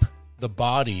keep the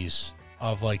bodies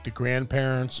of like the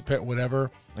grandparents,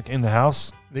 whatever. Like in the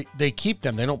house? They keep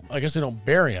them. They don't. I guess they don't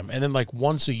bury them. And then like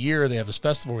once a year they have this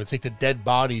festival where they take the dead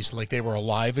bodies like they were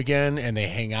alive again, and they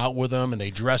hang out with them and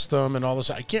they dress them and all this.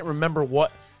 I can't remember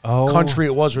what country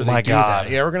it was where they do that.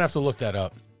 Yeah, we're gonna have to look that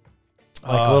up.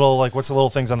 Like what's the little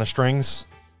things on the strings?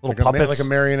 Little puppets, like a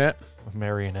marionette.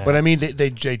 But I mean, they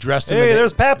dressed them. Hey,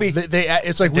 there's Pappy.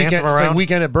 It's like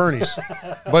weekend at Bernie's,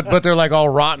 but they're like all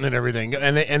rotten and everything,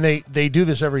 and they do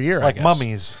this every year, like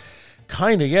mummies.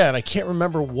 Kind of, yeah, and I can't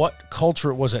remember what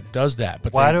culture it was that does that.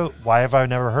 But why have I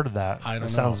never heard of that? I don't know.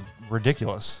 Sounds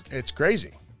ridiculous. It's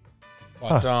crazy,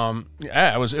 but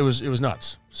yeah, it was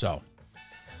nuts. So,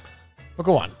 but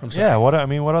go on. I'm sorry. Yeah,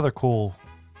 what other cool,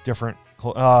 different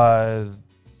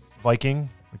Viking,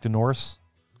 like the Norse?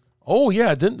 Oh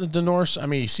yeah, didn't the Norse? I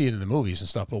mean, you see it in the movies and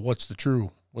stuff, but what's the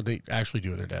true? What they actually do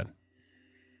with their dead?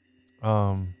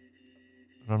 I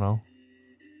don't know.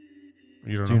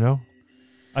 You don't know? Do you know?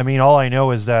 I mean, all I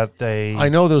know is that I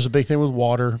know there was a big thing with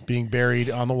water being buried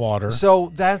on the water.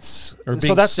 So that's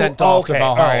sent off to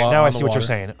Valhalla. All right, now I see what you're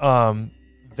saying.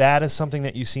 That is something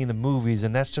that you see in the movies,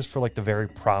 and that's just for like the very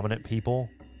prominent people.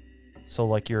 So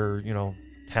like your,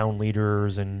 town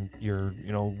leaders and your,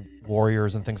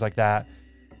 warriors and things like that.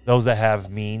 Those that have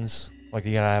means, like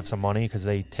you gotta have some money because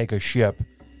they take a ship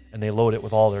and they load it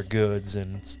with all their goods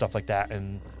and stuff like that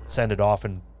and send it off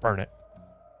and burn it.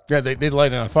 Yeah, they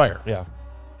light it on fire. Yeah.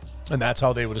 And that's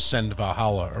how they would ascend to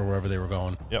Valhalla or wherever they were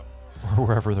going. Yep. Or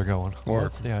wherever they're going. Or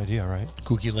that's the idea, right?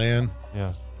 Kooky land.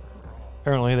 Yeah.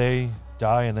 Apparently they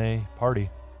die and they party.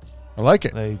 I like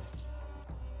it. They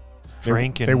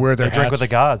drink and they wear their drink with the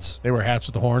gods. They wear hats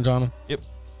with the horns on them. Yep.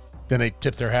 Then they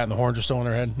tip their hat and the horns are still on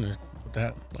their head. And with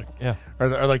that, like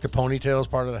are like the ponytails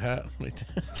part of the hat? They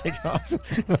take it off.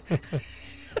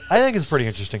 I think it's pretty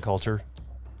interesting culture.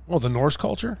 Well, the Norse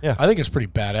culture? Yeah. I think it's pretty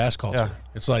badass culture.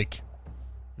 Yeah. It's like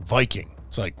Viking.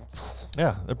 It's like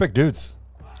they're big dudes.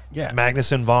 Yeah. Magnus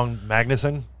von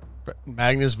Magnuson.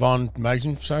 Magnus von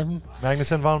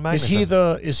Magnuson.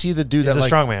 Is he the dude He's that a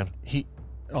strong man?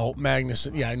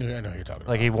 Magnuson. Yeah, I know who you're talking about.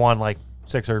 Like he won like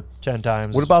 6 or 10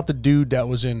 times. What about the dude that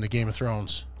was in the Game of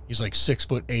Thrones? He's like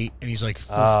 6'8" and he's like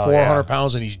 400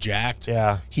 pounds and he's jacked.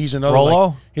 Yeah. He's another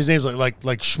Rollo? His name's like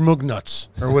Schmugnuts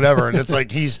or whatever. And it's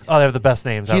like he's they have the best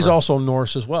names He's ever. also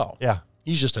Norse as well. Yeah.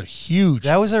 He's just a huge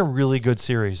That was a really good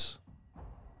series.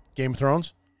 Game of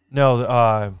Thrones?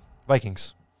 No,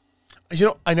 Vikings.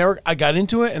 I got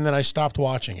into it and then I stopped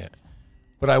watching it.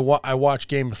 But I watched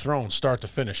Game of Thrones start to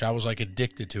finish. I was like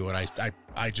addicted to it.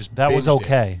 I just That was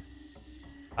okay.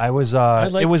 It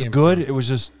was good. It was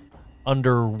just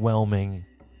underwhelming.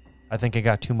 I think it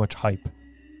got too much hype.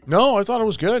 No, I thought it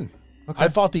was good. Okay. I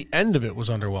thought the end of it was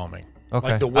underwhelming.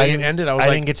 Okay. Like the way it ended, I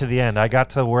didn't get to the end. I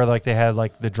got to where like they had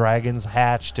like the dragons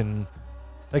hatched and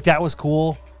Like, that was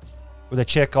cool. Where the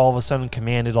chick all of a sudden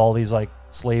commanded all these, like,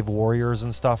 slave warriors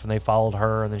and stuff, and they followed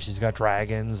her, and then she's got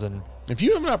dragons. And if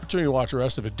you have an opportunity to watch the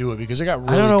rest of it, do it, because it got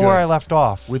really I don't know good where I left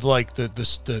off. with, like,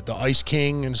 the Ice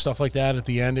King and stuff like that at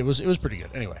the end. It was pretty good.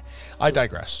 Anyway, I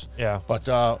digress. Yeah. But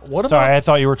what about... Sorry, I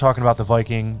thought you were talking about the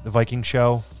Viking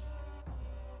show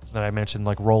that I mentioned,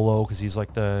 like Rollo, because he's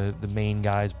like the main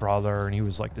guy's brother, and he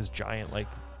was like this giant, like,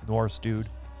 Norse dude.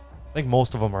 I think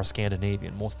most of them are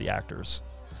Scandinavian, most of the actors.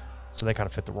 So they kind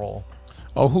of fit the role.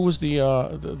 Oh, who was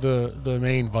the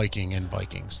main Viking in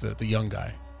Vikings? The young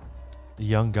guy. The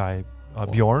young guy,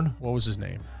 Bjorn. What was his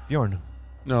name? Bjorn.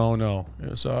 No, it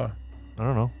was I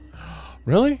don't know.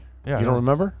 Really? Yeah. You don't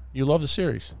remember? You love the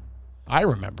series. I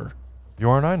remember.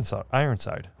 Bjorn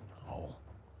Ironside. Oh.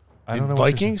 I don't know.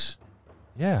 Vikings?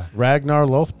 Yeah. Ragnar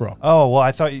Lothbrok. Oh, well,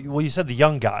 I thought you said the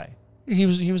young guy. He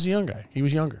was the young guy. He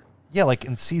was younger. Yeah, like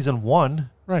in season 1.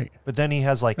 Right. But then he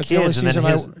has like That's kids, the and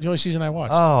then the only season I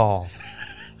watched. Oh.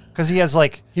 Because he has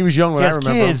like he was young when I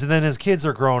remember kids, him. and then his kids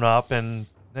are grown up, and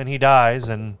then he dies,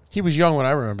 and he was young when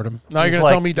I remembered him. Now you're he's gonna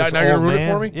like tell me he died. Now you're gonna ruin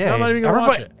it for me? Yeah. No, I'm not even gonna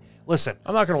watch it. Listen,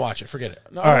 I'm not gonna watch it. Forget it.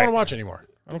 No, I All don't right. want to watch it anymore.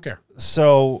 I don't care.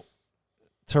 So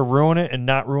to ruin it and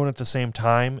not ruin it at the same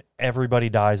time, everybody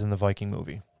dies in the Viking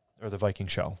movie or the Viking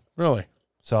show. Really?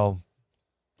 So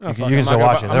Oh, you fuck, can still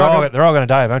watch it. They're all going to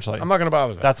die eventually. I'm not going to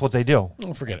bother that. That's what they do.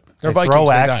 Oh, forget it. They Vikings, throw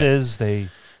they axes. They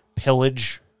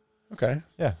pillage. Okay.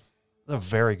 Yeah. It's a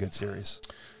very good series.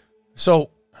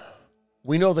 So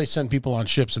we know they send people on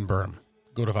ships and burn them.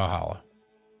 Go to Valhalla.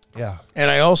 Yeah. And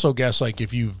I also guess, like,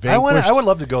 if you vanquished... I would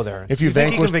love to go there. If you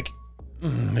vanquished...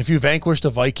 if you vanquished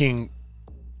a Viking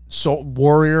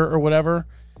warrior or whatever,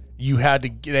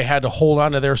 they had to hold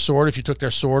on to their sword. If you took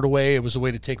their sword away, it was a way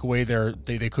to take away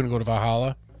they couldn't go to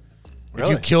Valhalla. Really?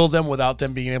 If you killed them without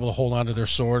them being able to hold on to their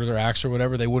sword or their axe or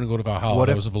whatever, they wouldn't go to Valhalla.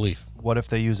 That was a belief. What if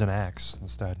they use an axe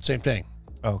instead? Same thing.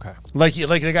 Oh, okay. Like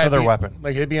the guy. So their weapon.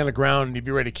 Like they'd be on the ground and you'd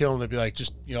be ready to kill them. They'd be like,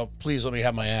 just, please let me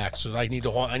have my axe. So I need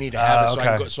to have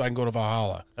it so I can go to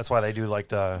Valhalla. That's why they do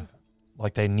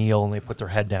they kneel and they put their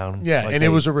head down. Yeah, and it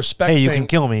was a respect thing. Hey, you can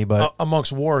kill me, but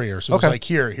amongst warriors. So it was like,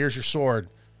 here's your sword.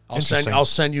 I'll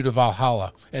send you to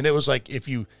Valhalla. And it was like, if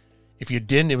you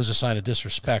didn't, it was a sign of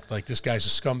disrespect. Like, this guy's a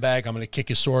scumbag. I'm going to kick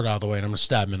his sword out of the way and I'm going to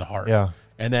stab him in the heart. Yeah.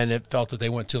 And then it felt that they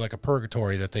went to like a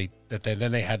purgatory that they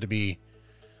had to be.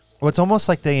 Well, it's almost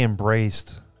like they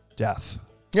embraced death.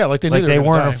 Yeah, like they knew they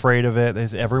weren't afraid of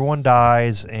it. Everyone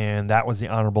dies, and that was the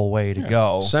honorable way to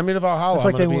go. Send me to Valhalla. It's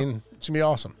like it's going to be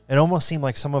awesome. It almost seemed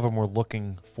like some of them were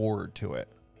looking forward to it.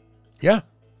 Yeah.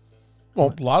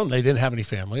 Well, a lot of them, they didn't have any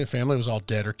family. The family was all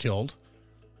dead or killed.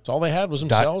 So all they had was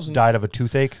themselves. Died of a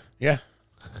toothache? Yeah.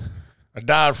 I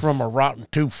died from a rotten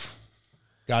tooth.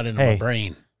 Got into my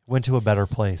brain. Went to a better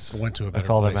place. That's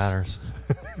all that matters.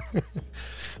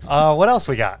 What else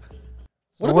we got?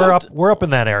 We're up in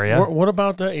that area. What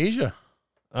about Asia?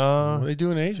 What do they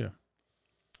do in Asia?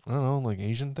 I don't know, like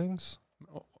Asian things.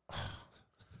 I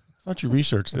thought you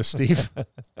researched this, Steve.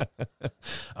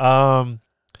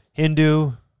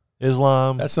 Hindu,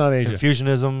 Islam. That's not Asia.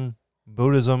 Confucianism,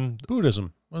 Buddhism.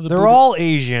 They're all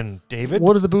Asian, David.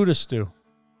 What do the Buddhists do?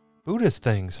 Buddhist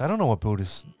things. I don't know what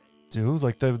Buddhists do.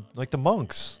 Like the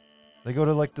monks. They go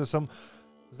to like some.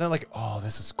 It's not like, oh,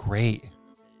 this is great.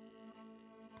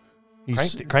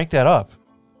 Crank that up.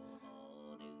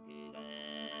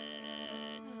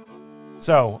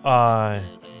 So,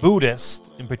 Buddhists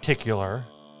in particular,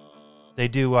 they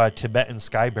do Tibetan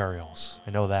sky burials.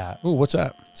 I know that. Ooh, what's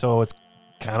that? So it's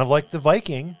kind of like the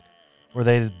Viking, where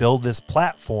they build this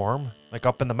platform like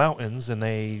up in the mountains, and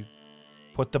they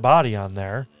put the body on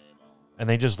there, and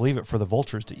they just leave it for the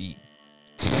vultures to eat.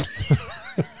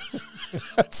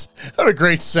 That's what a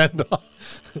great send off.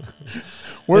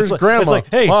 Where's Grandma? It's like,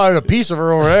 hey, there's a piece of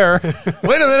her over there.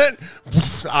 Wait a minute.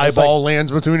 Eyeball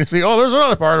lands between his feet. Oh, there's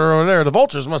another part of her over there. The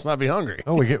vultures must not be hungry.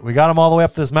 Oh, we got them all the way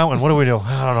up this mountain. What do we do?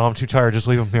 I don't know. I'm too tired. Just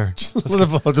leave them here.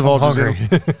 The vultures hungry.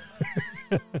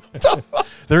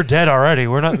 They're dead already.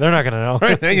 They're not going to know.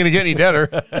 Right? They ain't going to get any deader.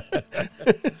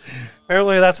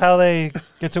 Apparently, that's how they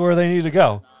get to where they need to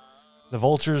go. The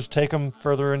vultures take them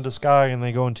further into the sky, and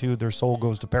they go into their soul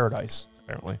goes to paradise.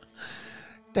 Apparently.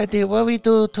 Daddy, what we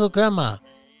do to Grandma?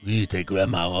 We take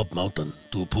Grandma up mountain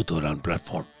to put her on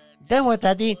platform. Then what,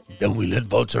 Daddy? Then we let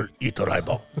vulture eat her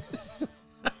eyeball.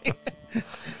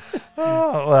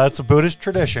 Oh, well, that's a Buddhist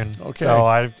tradition. Okay. So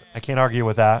I can't argue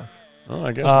with that. Oh,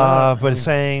 I guess not. But it's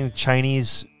saying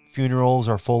Chinese funerals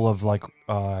are full of like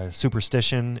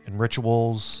superstition and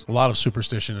rituals. A lot of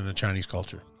superstition in the Chinese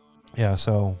culture. Yeah,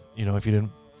 so, if you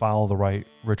didn't follow the right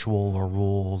ritual or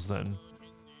rules, then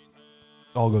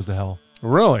all goes to hell.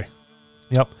 Really?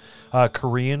 Yep.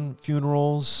 Korean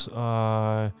funerals.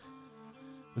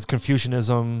 There's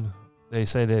Confucianism. They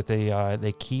say that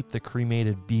they keep the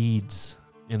cremated beads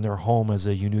in their home as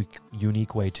a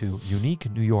unique way to unique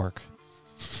New York.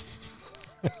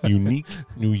 Unique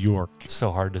New York.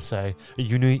 So hard to say.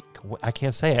 Unique. I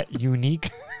can't say it. Unique.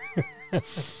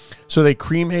 So they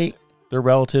cremate their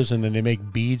relatives and then they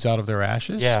make beads out of their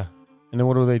ashes? Yeah. And then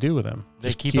what do they do with them?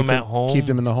 They keep them at home. Keep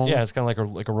them in the home? Yeah, it's kind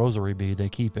of like a rosary bead. They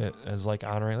keep it as like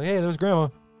honoring, like, hey, there's grandma.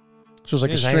 So it's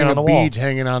like a string of beads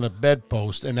hanging on a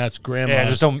bedpost, and that's grandma's. Yeah,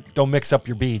 just don't mix up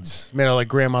your beads. Made out of like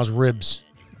grandma's ribs.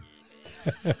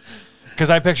 Because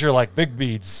I picture like big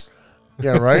beads.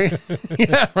 Yeah, right?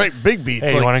 Yeah, right. Big beads.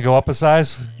 Hey, you want to go up a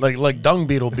size? Like dung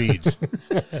beetle beads.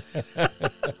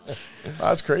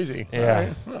 That's crazy. Yeah.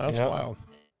 Right? Oh, that's wild.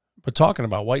 But talking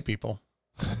about white people.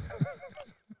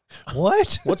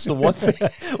 What? What's the one thing?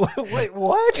 Wait,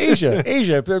 what?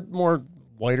 Asia. They're more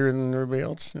whiter than everybody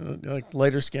else, like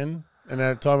lighter skin. And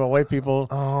talking about white people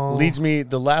leads me,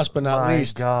 the last but not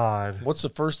least. My God. What's the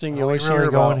first thing you always hear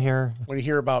about when you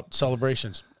hear about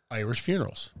celebrations? Irish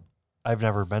funerals. I've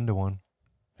never been to one.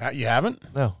 You haven't?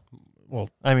 No. Well,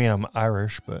 I mean, I'm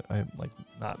Irish, but I'm like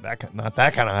not that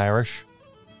kind of Irish.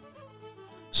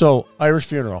 So, Irish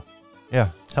funeral. Yeah,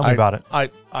 tell me about it.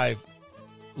 I've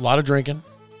a lot of drinking.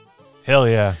 Hell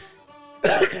yeah.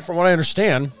 From what I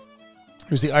understand,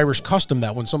 it was the Irish custom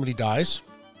that when somebody dies,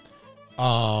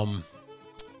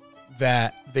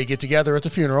 that they get together at the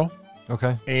funeral.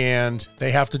 Okay. And they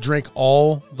have to drink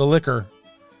all the liquor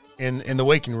in the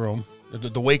waking room,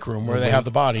 the wake room where they have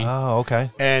the body. Oh, okay.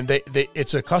 And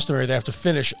it's a customary. They have to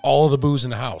finish all of the booze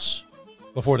in the house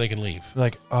before they can leave.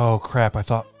 Like, oh crap! I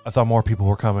thought more people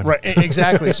were coming. Right,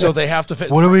 exactly. So they have to.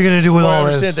 What are we gonna do with all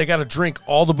this? They got to drink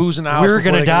all the booze in the house. We're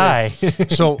gonna die.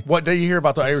 So what do you hear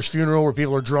about the Irish funeral where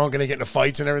people are drunk and they get into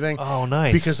fights and everything? Oh,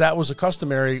 nice. Because that was a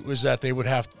customary, was that they would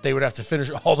have to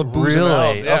finish all the booze in the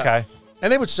house. Yeah. Okay.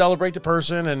 And they would celebrate the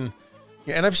person, and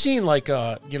I've seen like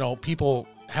people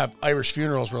have Irish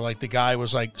funerals where like the guy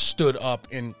was like stood up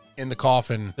in the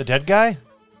coffin. The dead guy?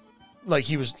 Like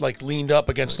he was like leaned up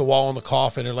against the wall in the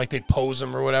coffin, and like they'd pose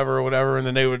him or whatever, and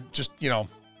then they would just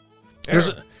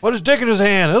put his dick in his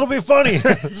hand. It'll be funny.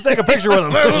 Let's take a picture with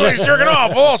him. He's jerking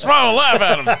off. We'll all smile and laugh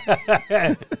at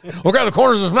him. We'll grab the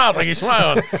corners of his mouth like he's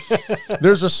smiling.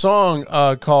 There's a song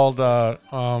called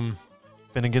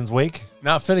Finnegan's Wake.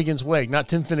 Not Finnegan's Wake. Not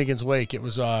Tim Finnegan's Wake. It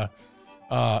was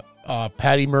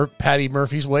Patty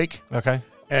Murphy's Wake. Okay.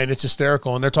 And it's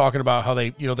hysterical, and they're talking about how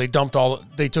they took all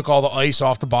the ice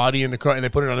off the body and they put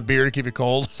it on a beer to keep it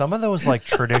cold. Some of those like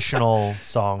traditional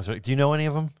songs. Do you know any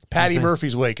of them? Patty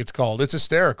Murphy's Wake, it's called. It's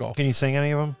hysterical. Can you sing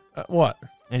any of them? What?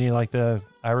 Any like the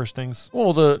Irish things?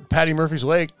 Well, the Patty Murphy's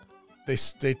Wake,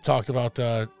 they talked about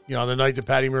the night that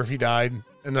Patty Murphy died,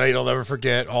 a night I'll never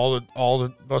forget. All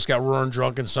the us got roaring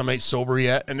drunk and some ain't sober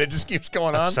yet, and it just keeps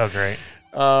going on. That's so great.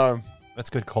 That's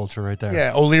good culture right there.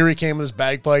 Yeah, O'Leary came with his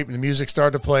bagpipe, and the music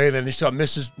started to play. And then they saw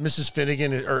Mrs.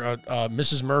 Finnegan or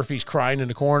Mrs. Murphy's crying in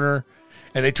the corner,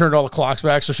 and they turned all the clocks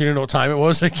back so she didn't know what time it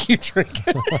was. They keep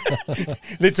drinking.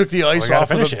 They took the ice off.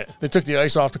 They took the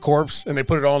ice off the corpse, and they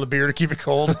put it all in the beer to keep it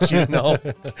cold. She didn't know.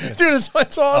 Dude, it's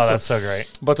awesome. Oh, that's so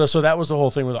great. But so that was the whole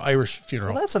thing with the Irish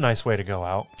funeral. Well, that's a nice way to go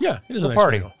out. Yeah, it is a nice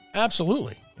party. way to go.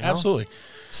 Absolutely, absolutely.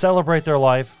 Celebrate their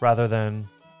life rather than.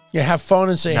 Yeah, have fun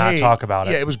and say, not hey, talk about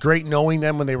it. Yeah, it was great knowing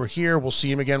them when they were here. We'll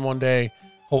see them again one day,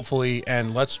 hopefully,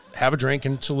 and let's have a drink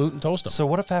and salute and toast them. So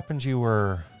what if happened you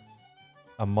were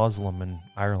a Muslim in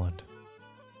Ireland?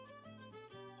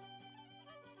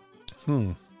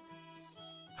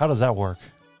 How does that work?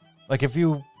 Like if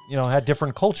you had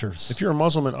different cultures. If you're a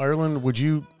Muslim in Ireland, would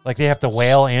you... Like they have to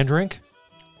wail and drink?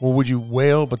 Well, would you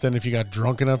wail, but then if you got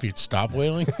drunk enough, you'd stop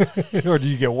wailing? Or do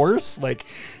you get worse? Like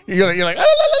you're like,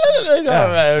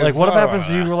 like what if happens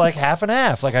to you were like half and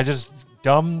half? Like I just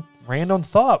random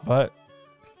thought, but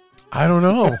I don't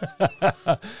know.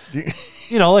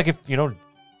 Like if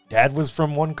dad was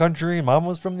from one country and mom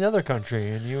was from the other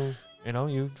country, and you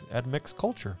had mixed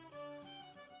culture.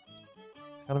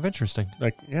 It's kind of interesting.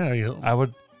 Like I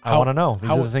want to know. These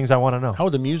are the things I want to know. How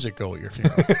would the music go at your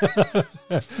funeral?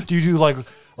 Do you do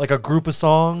like a group of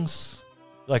songs,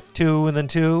 like two and then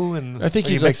two, and I think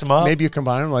you mix them up? Maybe you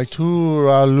combine them like two.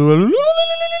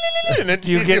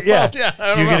 Do you get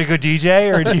a good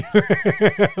DJ, or do you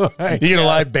you get a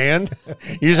live band?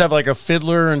 You just have like a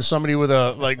fiddler and somebody with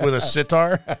a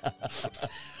sitar.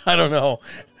 I don't know.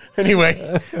 Anyway,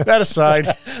 that aside,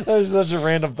 that was such a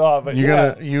random thought. But you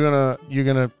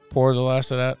gonna pour the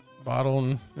last of that bottle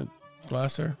and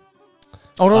glass there?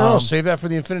 Oh no, save that for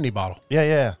the infinity bottle.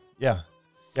 Yeah.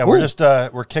 Yeah,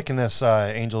 we're kicking this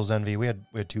Angel's Envy. We had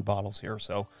 2 bottles here,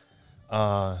 so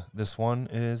this one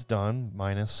is done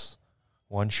minus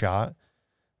 1 shot,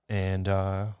 and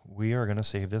we are gonna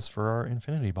save this for our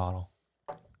infinity bottle.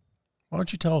 Why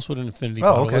don't you tell us what an infinity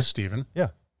bottle is, Stephen? Yeah.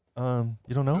 You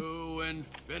don't know? To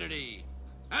infinity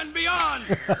and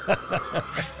beyond.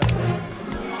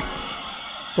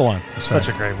 Go on. Such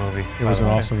a great movie. It was an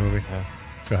awesome movie. Yeah.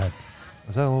 Go ahead.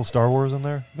 Was that a little Star Wars in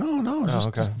there? No. It's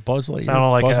just Buzz Lightyear. Sounded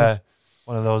like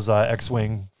one of those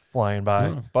X-Wing flying by.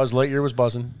 No, Buzz Lightyear was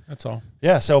buzzing. That's all.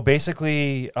 Yeah, so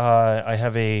basically I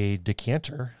have a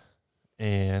decanter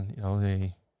and,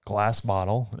 a glass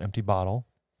bottle, an empty bottle.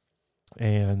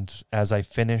 And as I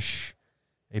finish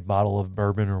a bottle of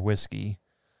bourbon or whiskey,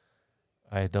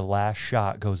 the last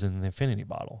shot goes in the infinity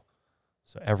bottle.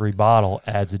 So every bottle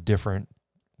adds a different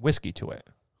whiskey to it.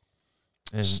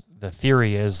 And the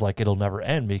theory is it'll never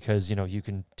end because, you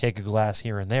can take a glass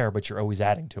here and there, but you're always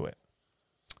adding to it.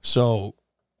 So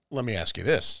let me ask you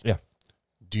this. Yeah.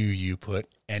 Do you put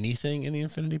anything in the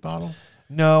infinity bottle?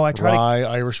 No, I try Rye,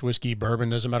 Irish whiskey, bourbon,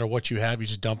 doesn't matter what you have, you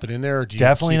just dump it in there? Or do you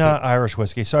definitely not Irish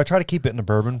whiskey. So I try to keep it in the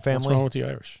bourbon family. What's wrong with the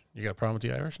Irish? You got a problem with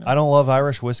the Irish now? I don't love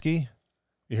Irish whiskey.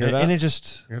 You hear that? And it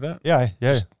just... You hear that? Yeah.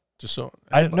 Just so...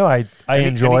 I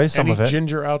enjoy some of it. Any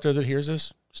ginger out there that hears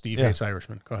this? Steve hates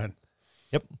Irishmen. Go ahead.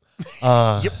 Yep.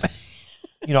 Yep.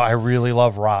 I really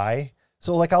love rye.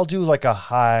 So I'll do a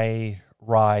high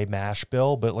rye mash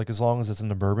bill, but as long as it's in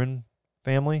the bourbon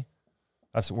family,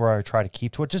 that's where I try to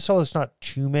keep to it, just so there's not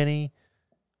too many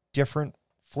different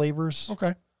flavors.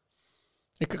 Okay.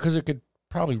 Because it could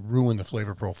probably ruin the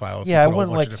flavor profile. Yeah, I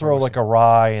wouldn't throw a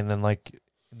rye and then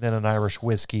an Irish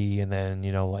whiskey and then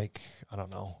I don't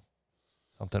know,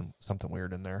 something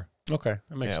weird in there. Okay,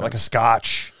 that makes sense. Like a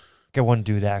Scotch. I wouldn't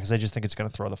do that because I just think it's going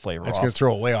to throw the flavor off. It's going to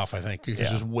throw it way off, I think, because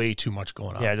there's way too much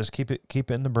going on. Yeah, just keep it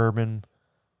in the bourbon,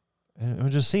 and we'll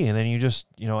just see. And then you just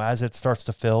as it starts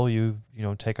to fill, you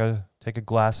take a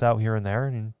glass out here and there,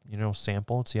 and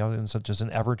sample and see how it's just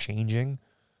an ever changing.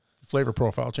 Flavor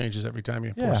profile changes every time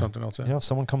you pour something else in. If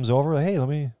someone comes over, hey,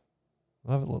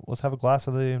 let's have a glass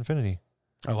of the Infinity.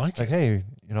 I like it. Hey,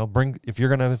 if you're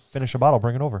gonna finish a bottle,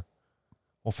 bring it over.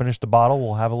 We'll finish the bottle.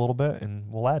 We'll have a little bit,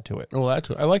 and we'll add to it. I like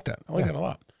that. I like that a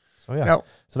lot. So yeah.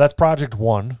 So that's project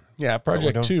 1. Yeah,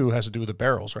 project 2 has to do with the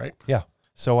barrels, right? Yeah.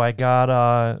 So I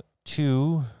got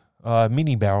 2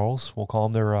 mini barrels. We'll call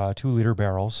them. They're 2-liter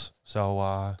barrels.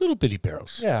 So little bitty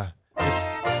barrels. Yeah.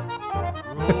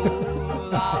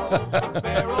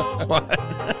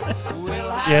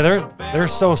 Yeah, they're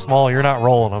so small. You're not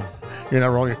rolling them. You're not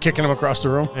rolling. You're kicking them across the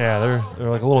room. Yeah, they're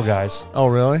like little guys. Oh,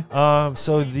 really?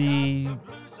 So the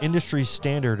industry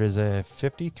standard is a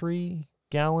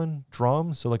 53-gallon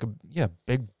drum. So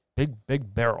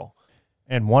big barrel.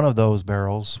 And one of those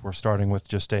barrels, we're starting with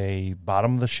just a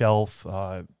bottom of the shelf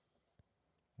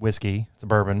whiskey. It's a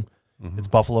bourbon. Mm-hmm. It's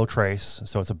Buffalo Trace.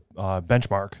 So it's a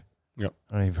benchmark. Yep.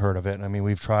 I don't know if you've heard of it. I mean,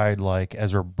 we've tried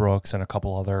Ezra Brooks and a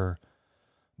couple other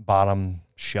bottom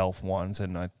shelf ones,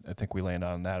 and I think we landed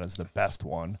on that as the best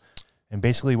one. And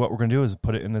basically what we're going to do is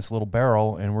put it in this little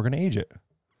barrel, and we're going to age it.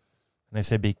 And they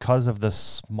say because of the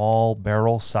small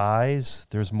barrel size,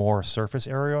 there's more surface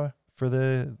area for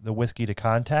the whiskey to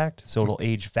contact, so it'll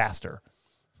age faster.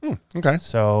 Okay.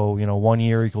 So, 1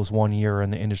 year equals 1 year in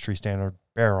the industry standard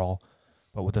barrel,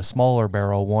 but with a smaller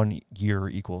barrel, 1 year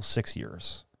equals 6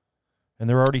 years. And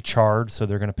they're already charred, so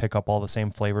they're going to pick up all the same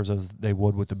flavors as they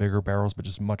would with the bigger barrels, but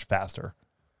just much faster.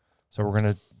 So we're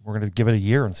gonna give it a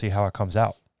year and see how it comes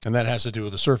out. And that has to do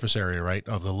with the surface area, right,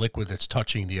 of the liquid that's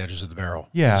touching the edges of the barrel.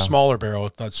 Yeah. In a smaller barrel,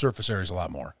 that surface area is a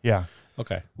lot more. Yeah.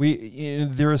 Okay.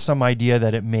 There is some idea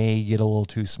that it may get a little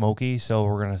too smoky, so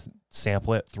we're gonna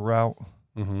sample it throughout.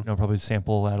 Mm-hmm. Probably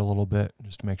sample that a little bit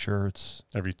just to make sure it's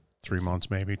every 3 months,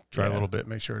 maybe try a little bit,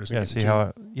 make sure it doesn't. Yeah. See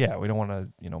how. We don't want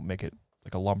to make it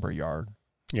like a lumber yard.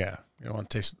 Yeah. You don't want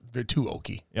to taste too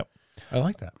oaky. Yep. I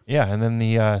like that. Yeah, and then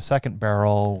the second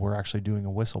barrel, we're actually doing a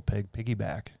Whistle Pig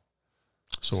piggyback.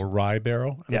 So a rye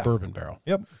barrel and a bourbon barrel.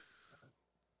 Yep.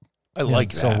 I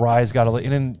like that. So rye's got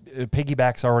and then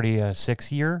piggyback's already a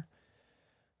 6 year,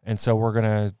 and so we're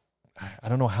gonna. I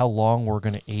don't know how long we're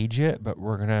gonna age it, but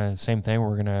we're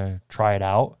gonna try it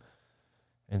out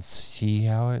and see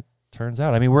how it turns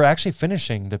out. I mean, we're actually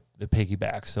finishing the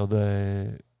piggyback, so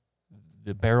the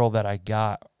barrel that I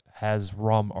got has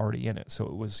rum already in it, so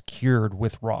it was cured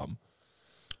with rum.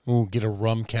 Ooh, get a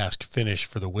rum cask finish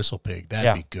for the Whistle Pig.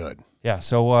 That'd be good. Yeah,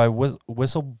 so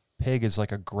Whistle Pig is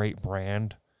like a great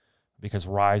brand because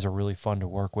ryes are really fun to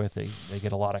work with. They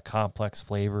get a lot of complex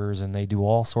flavors, and they do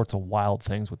all sorts of wild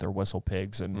things with their Whistle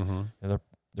Pigs, and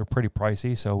they're pretty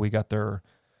pricey. So we got their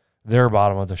their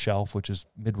bottom of the shelf, which is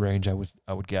mid-range, I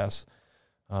would guess.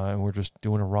 And we're just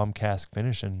doing a rum cask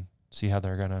finish and see how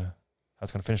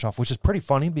it's gonna finish off, which is pretty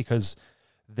funny because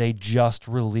they just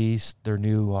released their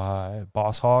new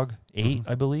Boss Hog 8,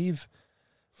 I believe,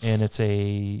 and it's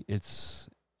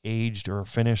aged or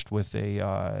finished with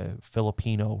a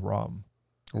Filipino rum.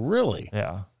 Really?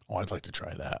 Yeah. Oh, I'd like to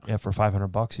try that. Yeah, for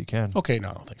 $500 you can. Okay, no,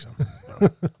 I don't think so. No.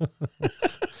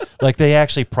 Like they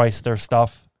actually price their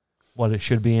stuff what it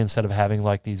should be instead of having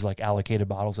like these like allocated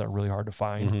bottles that are really hard to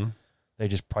find. Mm-hmm. They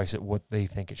just price it what they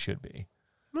think it should be.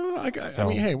 No, I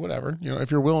mean, hey, whatever. If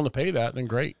you're willing to pay that, then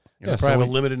great. Yeah, probably have a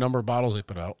limited number of bottles they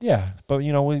put out. Yeah, but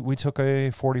we took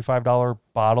a $45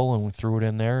 bottle and we threw it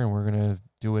in there, and we're gonna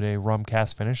do it a rum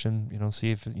cask finish and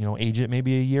see if age it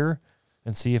maybe a year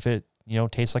and see if it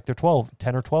tastes like their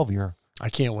 10 or 12 year. I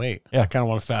can't wait. Yeah, I kind of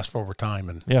want to fast forward time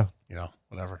and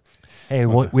whatever. Hey,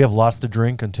 we have lots to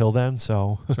drink until then,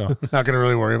 so not gonna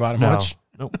really worry about it much.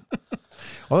 Nope.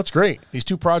 Well, that's great. These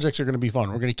two projects are going to be fun.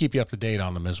 We're going to keep you up to date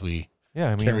on them as we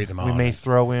carry them on. We may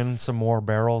throw in some more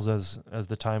barrels as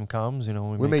the time comes.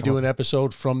 We may do an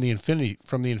episode from the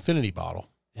infinity bottle.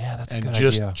 Yeah, that's a good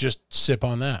idea. Just sip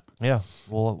on that. Yeah,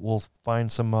 we'll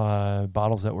find some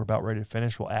bottles that we're about ready to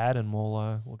finish. We'll add and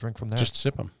we'll drink from there. Just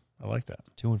sip them. I like that.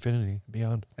 To infinity,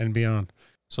 beyond and beyond.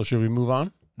 So should we move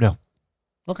on? No.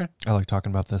 Okay. I like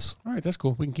talking about this. All right, that's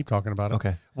cool. We can keep talking about it.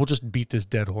 Okay. We'll just beat this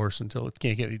dead horse until it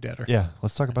can't get any deader. Yeah,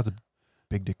 let's talk about the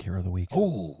big dick hero of the week.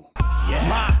 Oh, yeah.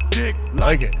 My dick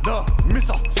like it. The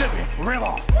Mississippi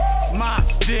River. My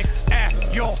dick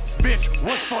asked your bitch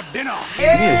what's for dinner.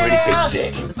 Yeah. Pretty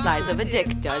big dick. The size of a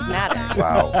dick does matter.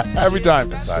 Wow. Every time.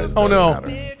 The size oh, no.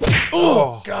 Matter.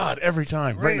 Oh, God, every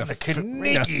time. Right in the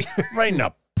knicky. Right in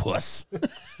the puss.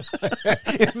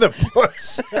 In the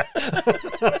puss.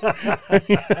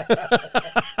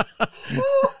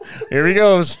 Here he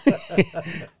goes.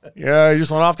 Yeah, he just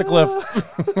went off the cliff.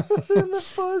 In the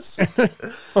puss.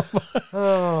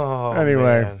 Oh,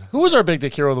 anyway, man. Who was our big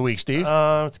dick hero of the week, Steve?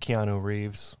 It's Keanu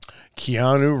Reeves.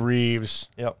 Keanu Reeves.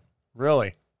 Yep.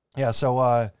 Really? Yeah,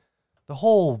 so the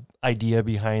whole idea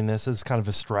behind this is kind of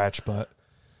a stretch, but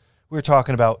we were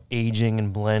talking about aging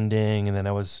and blending, and then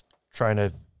I was trying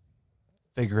to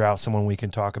figure out someone we can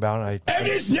talk about. And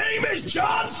his name is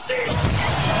John C.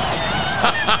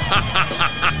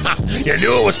 You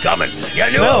knew it was coming.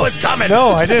 You knew it was coming.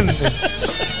 No, I didn't.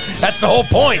 That's the whole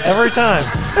point. Every time.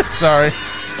 Sorry.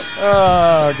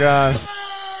 Oh, God.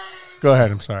 Go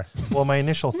ahead. I'm sorry. Well, my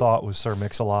initial thought was Sir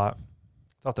Mix-a-Lot.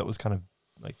 Thought that was kind of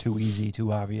like too easy,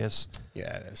 too obvious.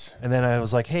 Yeah, it is. And then I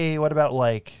was like, hey, what about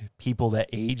like people that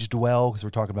aged well? Because we're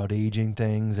talking about aging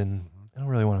things, and I don't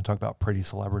really want to talk about pretty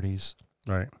celebrities.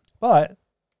 Right. But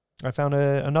I found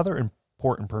another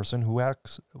important person who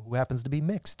happens to be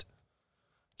mixed.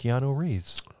 Keanu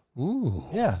Reeves. Ooh.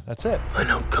 Yeah, that's it. I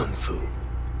know Kung Fu.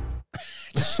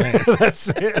 That's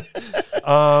it.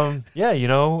 Yeah,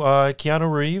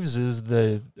 Keanu Reeves is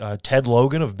the Ted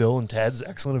Logan of Bill and Ted's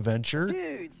Excellent Adventure.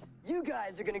 Dudes, you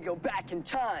guys are going to go back in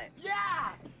time.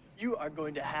 Yeah! You are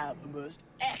going to have the most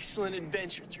excellent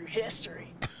adventure through history.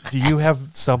 Do you have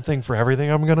something for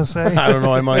everything I'm going to say? I don't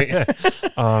know. I might.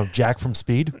 Jack from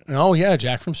Speed. Oh, yeah.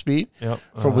 Jack from Speed. Yep.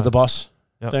 With the bus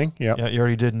thing. Yep. Yeah. You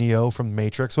already did Neo from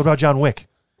Matrix. What about John Wick?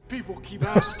 People keep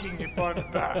asking if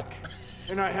I'm back,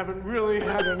 and I haven't really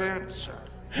had an answer.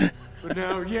 But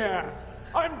now, yeah,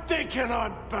 I'm thinking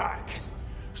I'm back.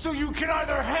 So you can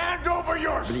either hand over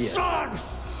your son,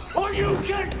 or you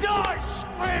can die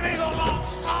screaming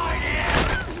alongside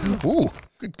him! Ooh,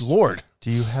 good Lord.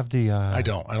 Do you have the... I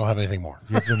don't have anything more.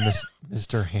 Do you have the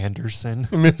Mr. Henderson?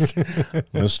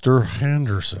 Mr.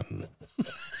 Henderson.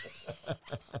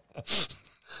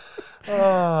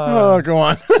 Go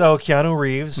on. So Keanu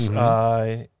Reeves,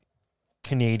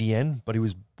 Canadian, but he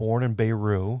was born in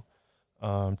Beirut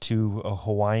to a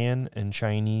Hawaiian and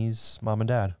Chinese mom and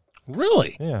dad.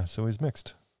 Really? Yeah, so he's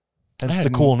mixed. That's the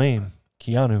cool name,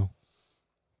 Keanu.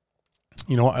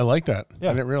 You know what? I like that.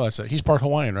 Yeah. I didn't realize that. He's part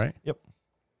Hawaiian, right? Yep.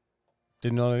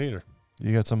 Didn't know that either.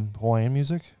 You got some Hawaiian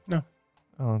music? No.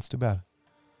 Oh, that's too bad.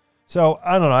 So,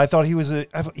 I don't know. I thought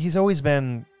he's always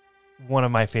been one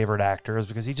of my favorite actors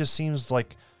because he just seems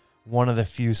like one of the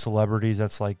few celebrities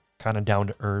that's like kind of down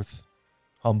to earth,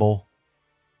 humble,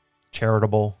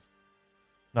 charitable,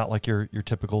 not like your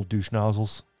typical douche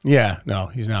nozzles. Yeah, no,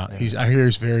 he's not. I hear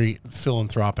he's very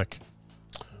philanthropic.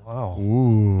 Wow.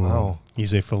 Ooh. Wow.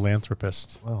 He's a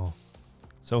philanthropist. Wow.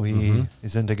 So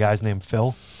he's into guys named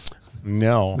Phil?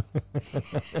 No.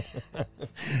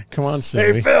 Come on,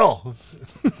 Sammy. Hey, Phil.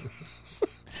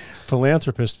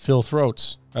 philanthropist Phil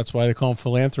Throats. That's why they call him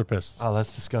philanthropists. Oh,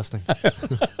 that's disgusting.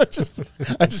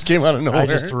 I just came out of nowhere. I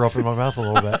just threw up in my mouth a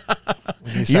little bit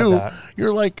when you said that.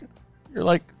 You're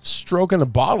like stroking the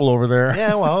bottle over there.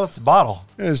 Yeah, well, it's a bottle.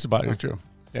 It is the bottle too.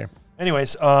 Okay.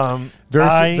 Anyways,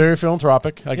 very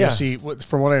philanthropic. I guess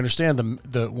from what I understand,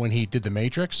 the when he did The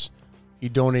Matrix, he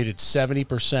donated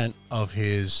 70% of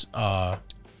his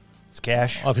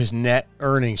cash of his net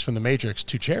earnings from The Matrix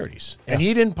to charities, and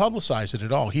he didn't publicize it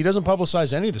at all. He doesn't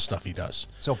publicize any of the stuff he does.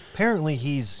 So apparently,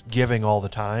 he's giving all the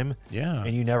time. Yeah,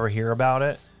 and you never hear about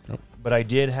it. Nope. But I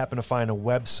did happen to find a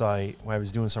website where I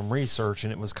was doing some research,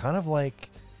 and it was kind of like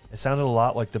it sounded a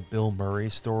lot like the Bill Murray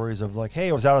stories of like, hey,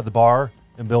 I was out at the bar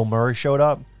and Bill Murray showed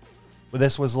up. But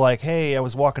this was like, hey, I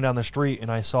was walking down the street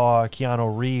and I saw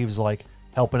Keanu Reeves like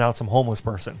helping out some homeless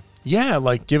person. Yeah,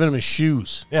 like giving him his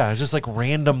shoes. Yeah, it's just like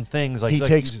random things. Like he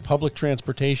takes public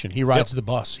transportation. He rides the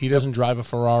bus. He doesn't drive a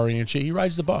Ferrari and shit. He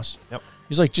rides the bus. Yep.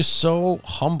 He's like just so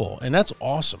humble, and that's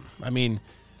awesome. I mean,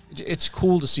 it's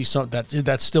cool to see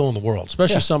that's still in the world,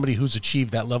 especially somebody who's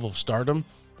achieved that level of stardom,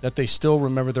 that they still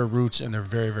remember their roots and they're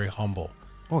very, very humble.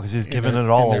 Well, because he's giving it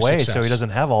all away, success. so he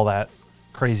doesn't have all that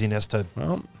craziness to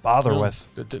bother with.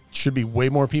 There should be way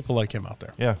more people like him out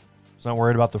there. Yeah. He's not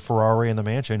worried about the Ferrari and the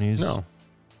mansion. He's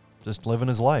just living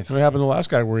his life. What happened to the last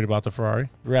guy worried about the Ferrari?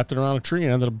 He wrapped it around a tree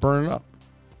and ended up burning up.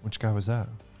 Which guy was that?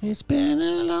 It's been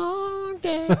a long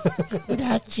day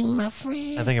without you, my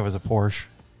friend. I think it was a Porsche.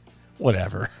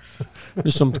 Whatever.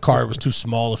 There's some car that was too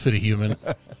small to fit a human.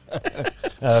 That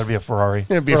would be a Ferrari.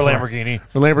 It'd be or a Lamborghini.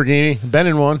 A Lamborghini. Ben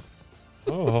in one.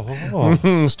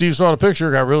 Oh. Steve saw the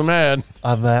picture, got really mad.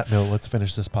 On that note, let's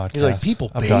finish this podcast. He's like,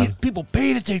 people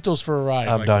pay to take those for a ride.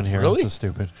 I'm done here. Really? This is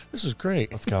stupid. This is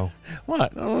great. Let's go.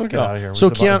 What? Let's get out of here.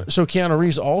 So Keanu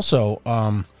Reeves also,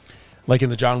 like in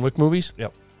the John Wick movies,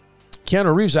 yep.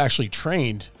 Keanu Reeves actually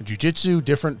trained jiu-jitsu,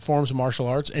 different forms of martial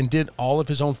arts, and did all of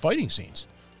his own fighting scenes.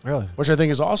 Really? Which I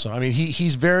think is awesome. I mean,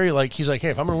 he's very like, he's like, hey,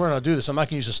 if I'm going to learn how to do this, I'm not going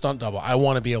to use a stunt double. I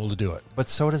want to be able to do it. But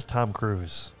so does Tom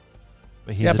Cruise.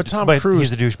 But Tom Cruise,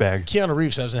 he's a douchebag. Keanu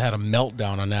Reeves hasn't had a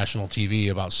meltdown on national TV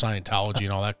about Scientology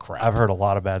and all that crap. I've heard a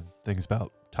lot of bad things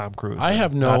about Tom Cruise. I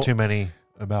have not too many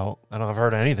about. I don't have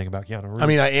heard anything about Keanu Reeves. I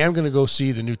mean, I am going to go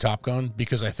see the new Top Gun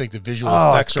because I think the visual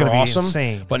effects are awesome.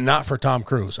 Insane. But not for Tom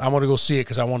Cruise. I want to go see it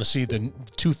because I want to see the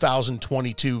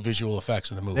 2022 visual effects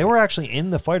in the movie. They were actually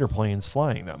in the fighter planes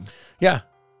flying them. Yeah.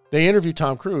 They interviewed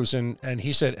Tom Cruise, and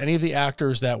he said any of the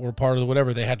actors that were part of the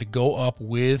whatever, they had to go up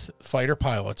with fighter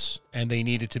pilots, and they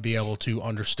needed to be able to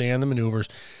understand the maneuvers.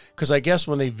 Because I guess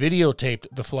when they videotaped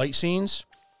the flight scenes,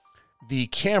 the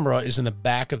camera is in the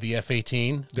back of the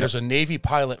F-18. There's a Navy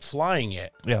pilot flying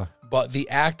it. Yeah. But the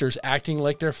actors acting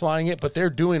like they're flying it, but they're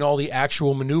doing all the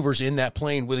actual maneuvers in that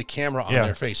plane with a camera on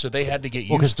their face. So they had to get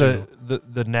used to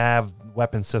the nav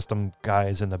weapon system guy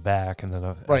is in the back, and then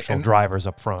the actual and driver's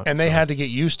up front. And they had to get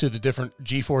used to the different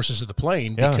G-forces of the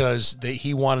plane because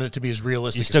he wanted it to be as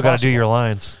realistic as possible. You still got to do your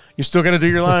lines. You still got to do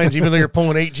your lines, even though you're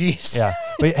pulling 8 Gs. Yeah.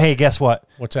 But hey, guess what?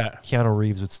 What's that? Keanu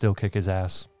Reeves would still kick his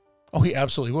ass. Oh, he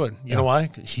absolutely would. You know why?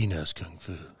 'Cause he knows Kung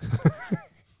Fu.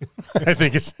 I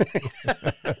think it's...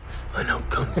 I know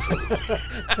Kung Fu.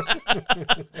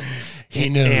 He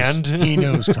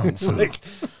knows Kung Fu.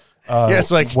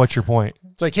 It's like... What's your point?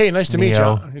 It's like, hey, nice to meet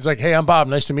you. He's like, hey, I'm Bob.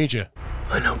 Nice to meet you.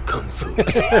 I know Kung Fu.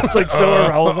 It's like so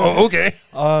irrelevant. Okay.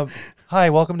 Hi,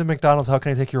 welcome to McDonald's. How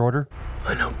can I take your order?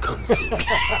 I know Kung Fu.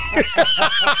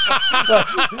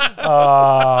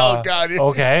 Oh, God.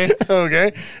 Okay.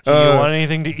 Okay. Do you want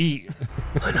anything to eat?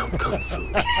 I know Kung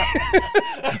Fu.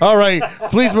 All right.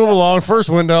 Please move along. First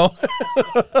window.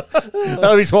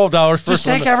 That'll be $12. First Just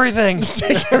take everything.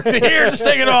 Here, just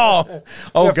take it all.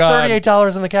 Oh, God.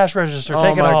 $38 in the cash register.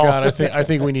 Take it all. Oh, my God. I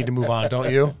think we need to move on,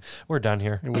 don't you? We're done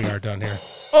here. We are done here.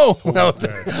 Oh, no.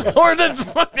 Where the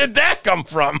fuck did that come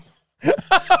from?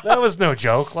 That was no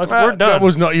joke. We're done. That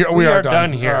was we are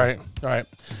done here. All right.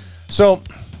 So,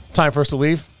 time for us to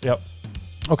leave. Yep.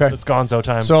 Okay. It's gonzo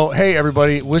time. So, hey,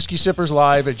 everybody,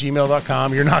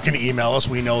 whiskeysipperslive@gmail.com. You're not going to email us.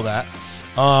 We know that.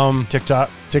 TikTok,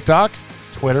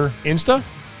 Twitter, Instagram,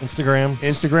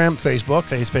 Facebook.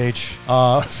 Face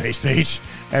page.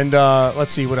 And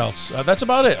let's see what else. That's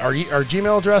about it. Our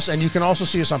Gmail address. And you can also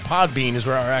see us on Podbean is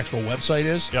where our actual website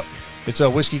is. Yep. It's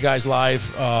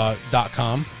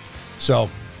whiskeyguyslive.com. So,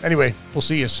 anyway, we'll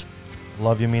see you.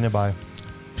 Love you, Mina. Bye.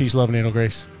 Peace, love, and anal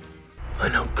grace. I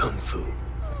know Kung Fu.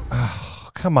 Oh,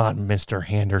 come on, Mr.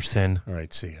 Henderson. All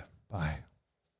right, see ya. Bye.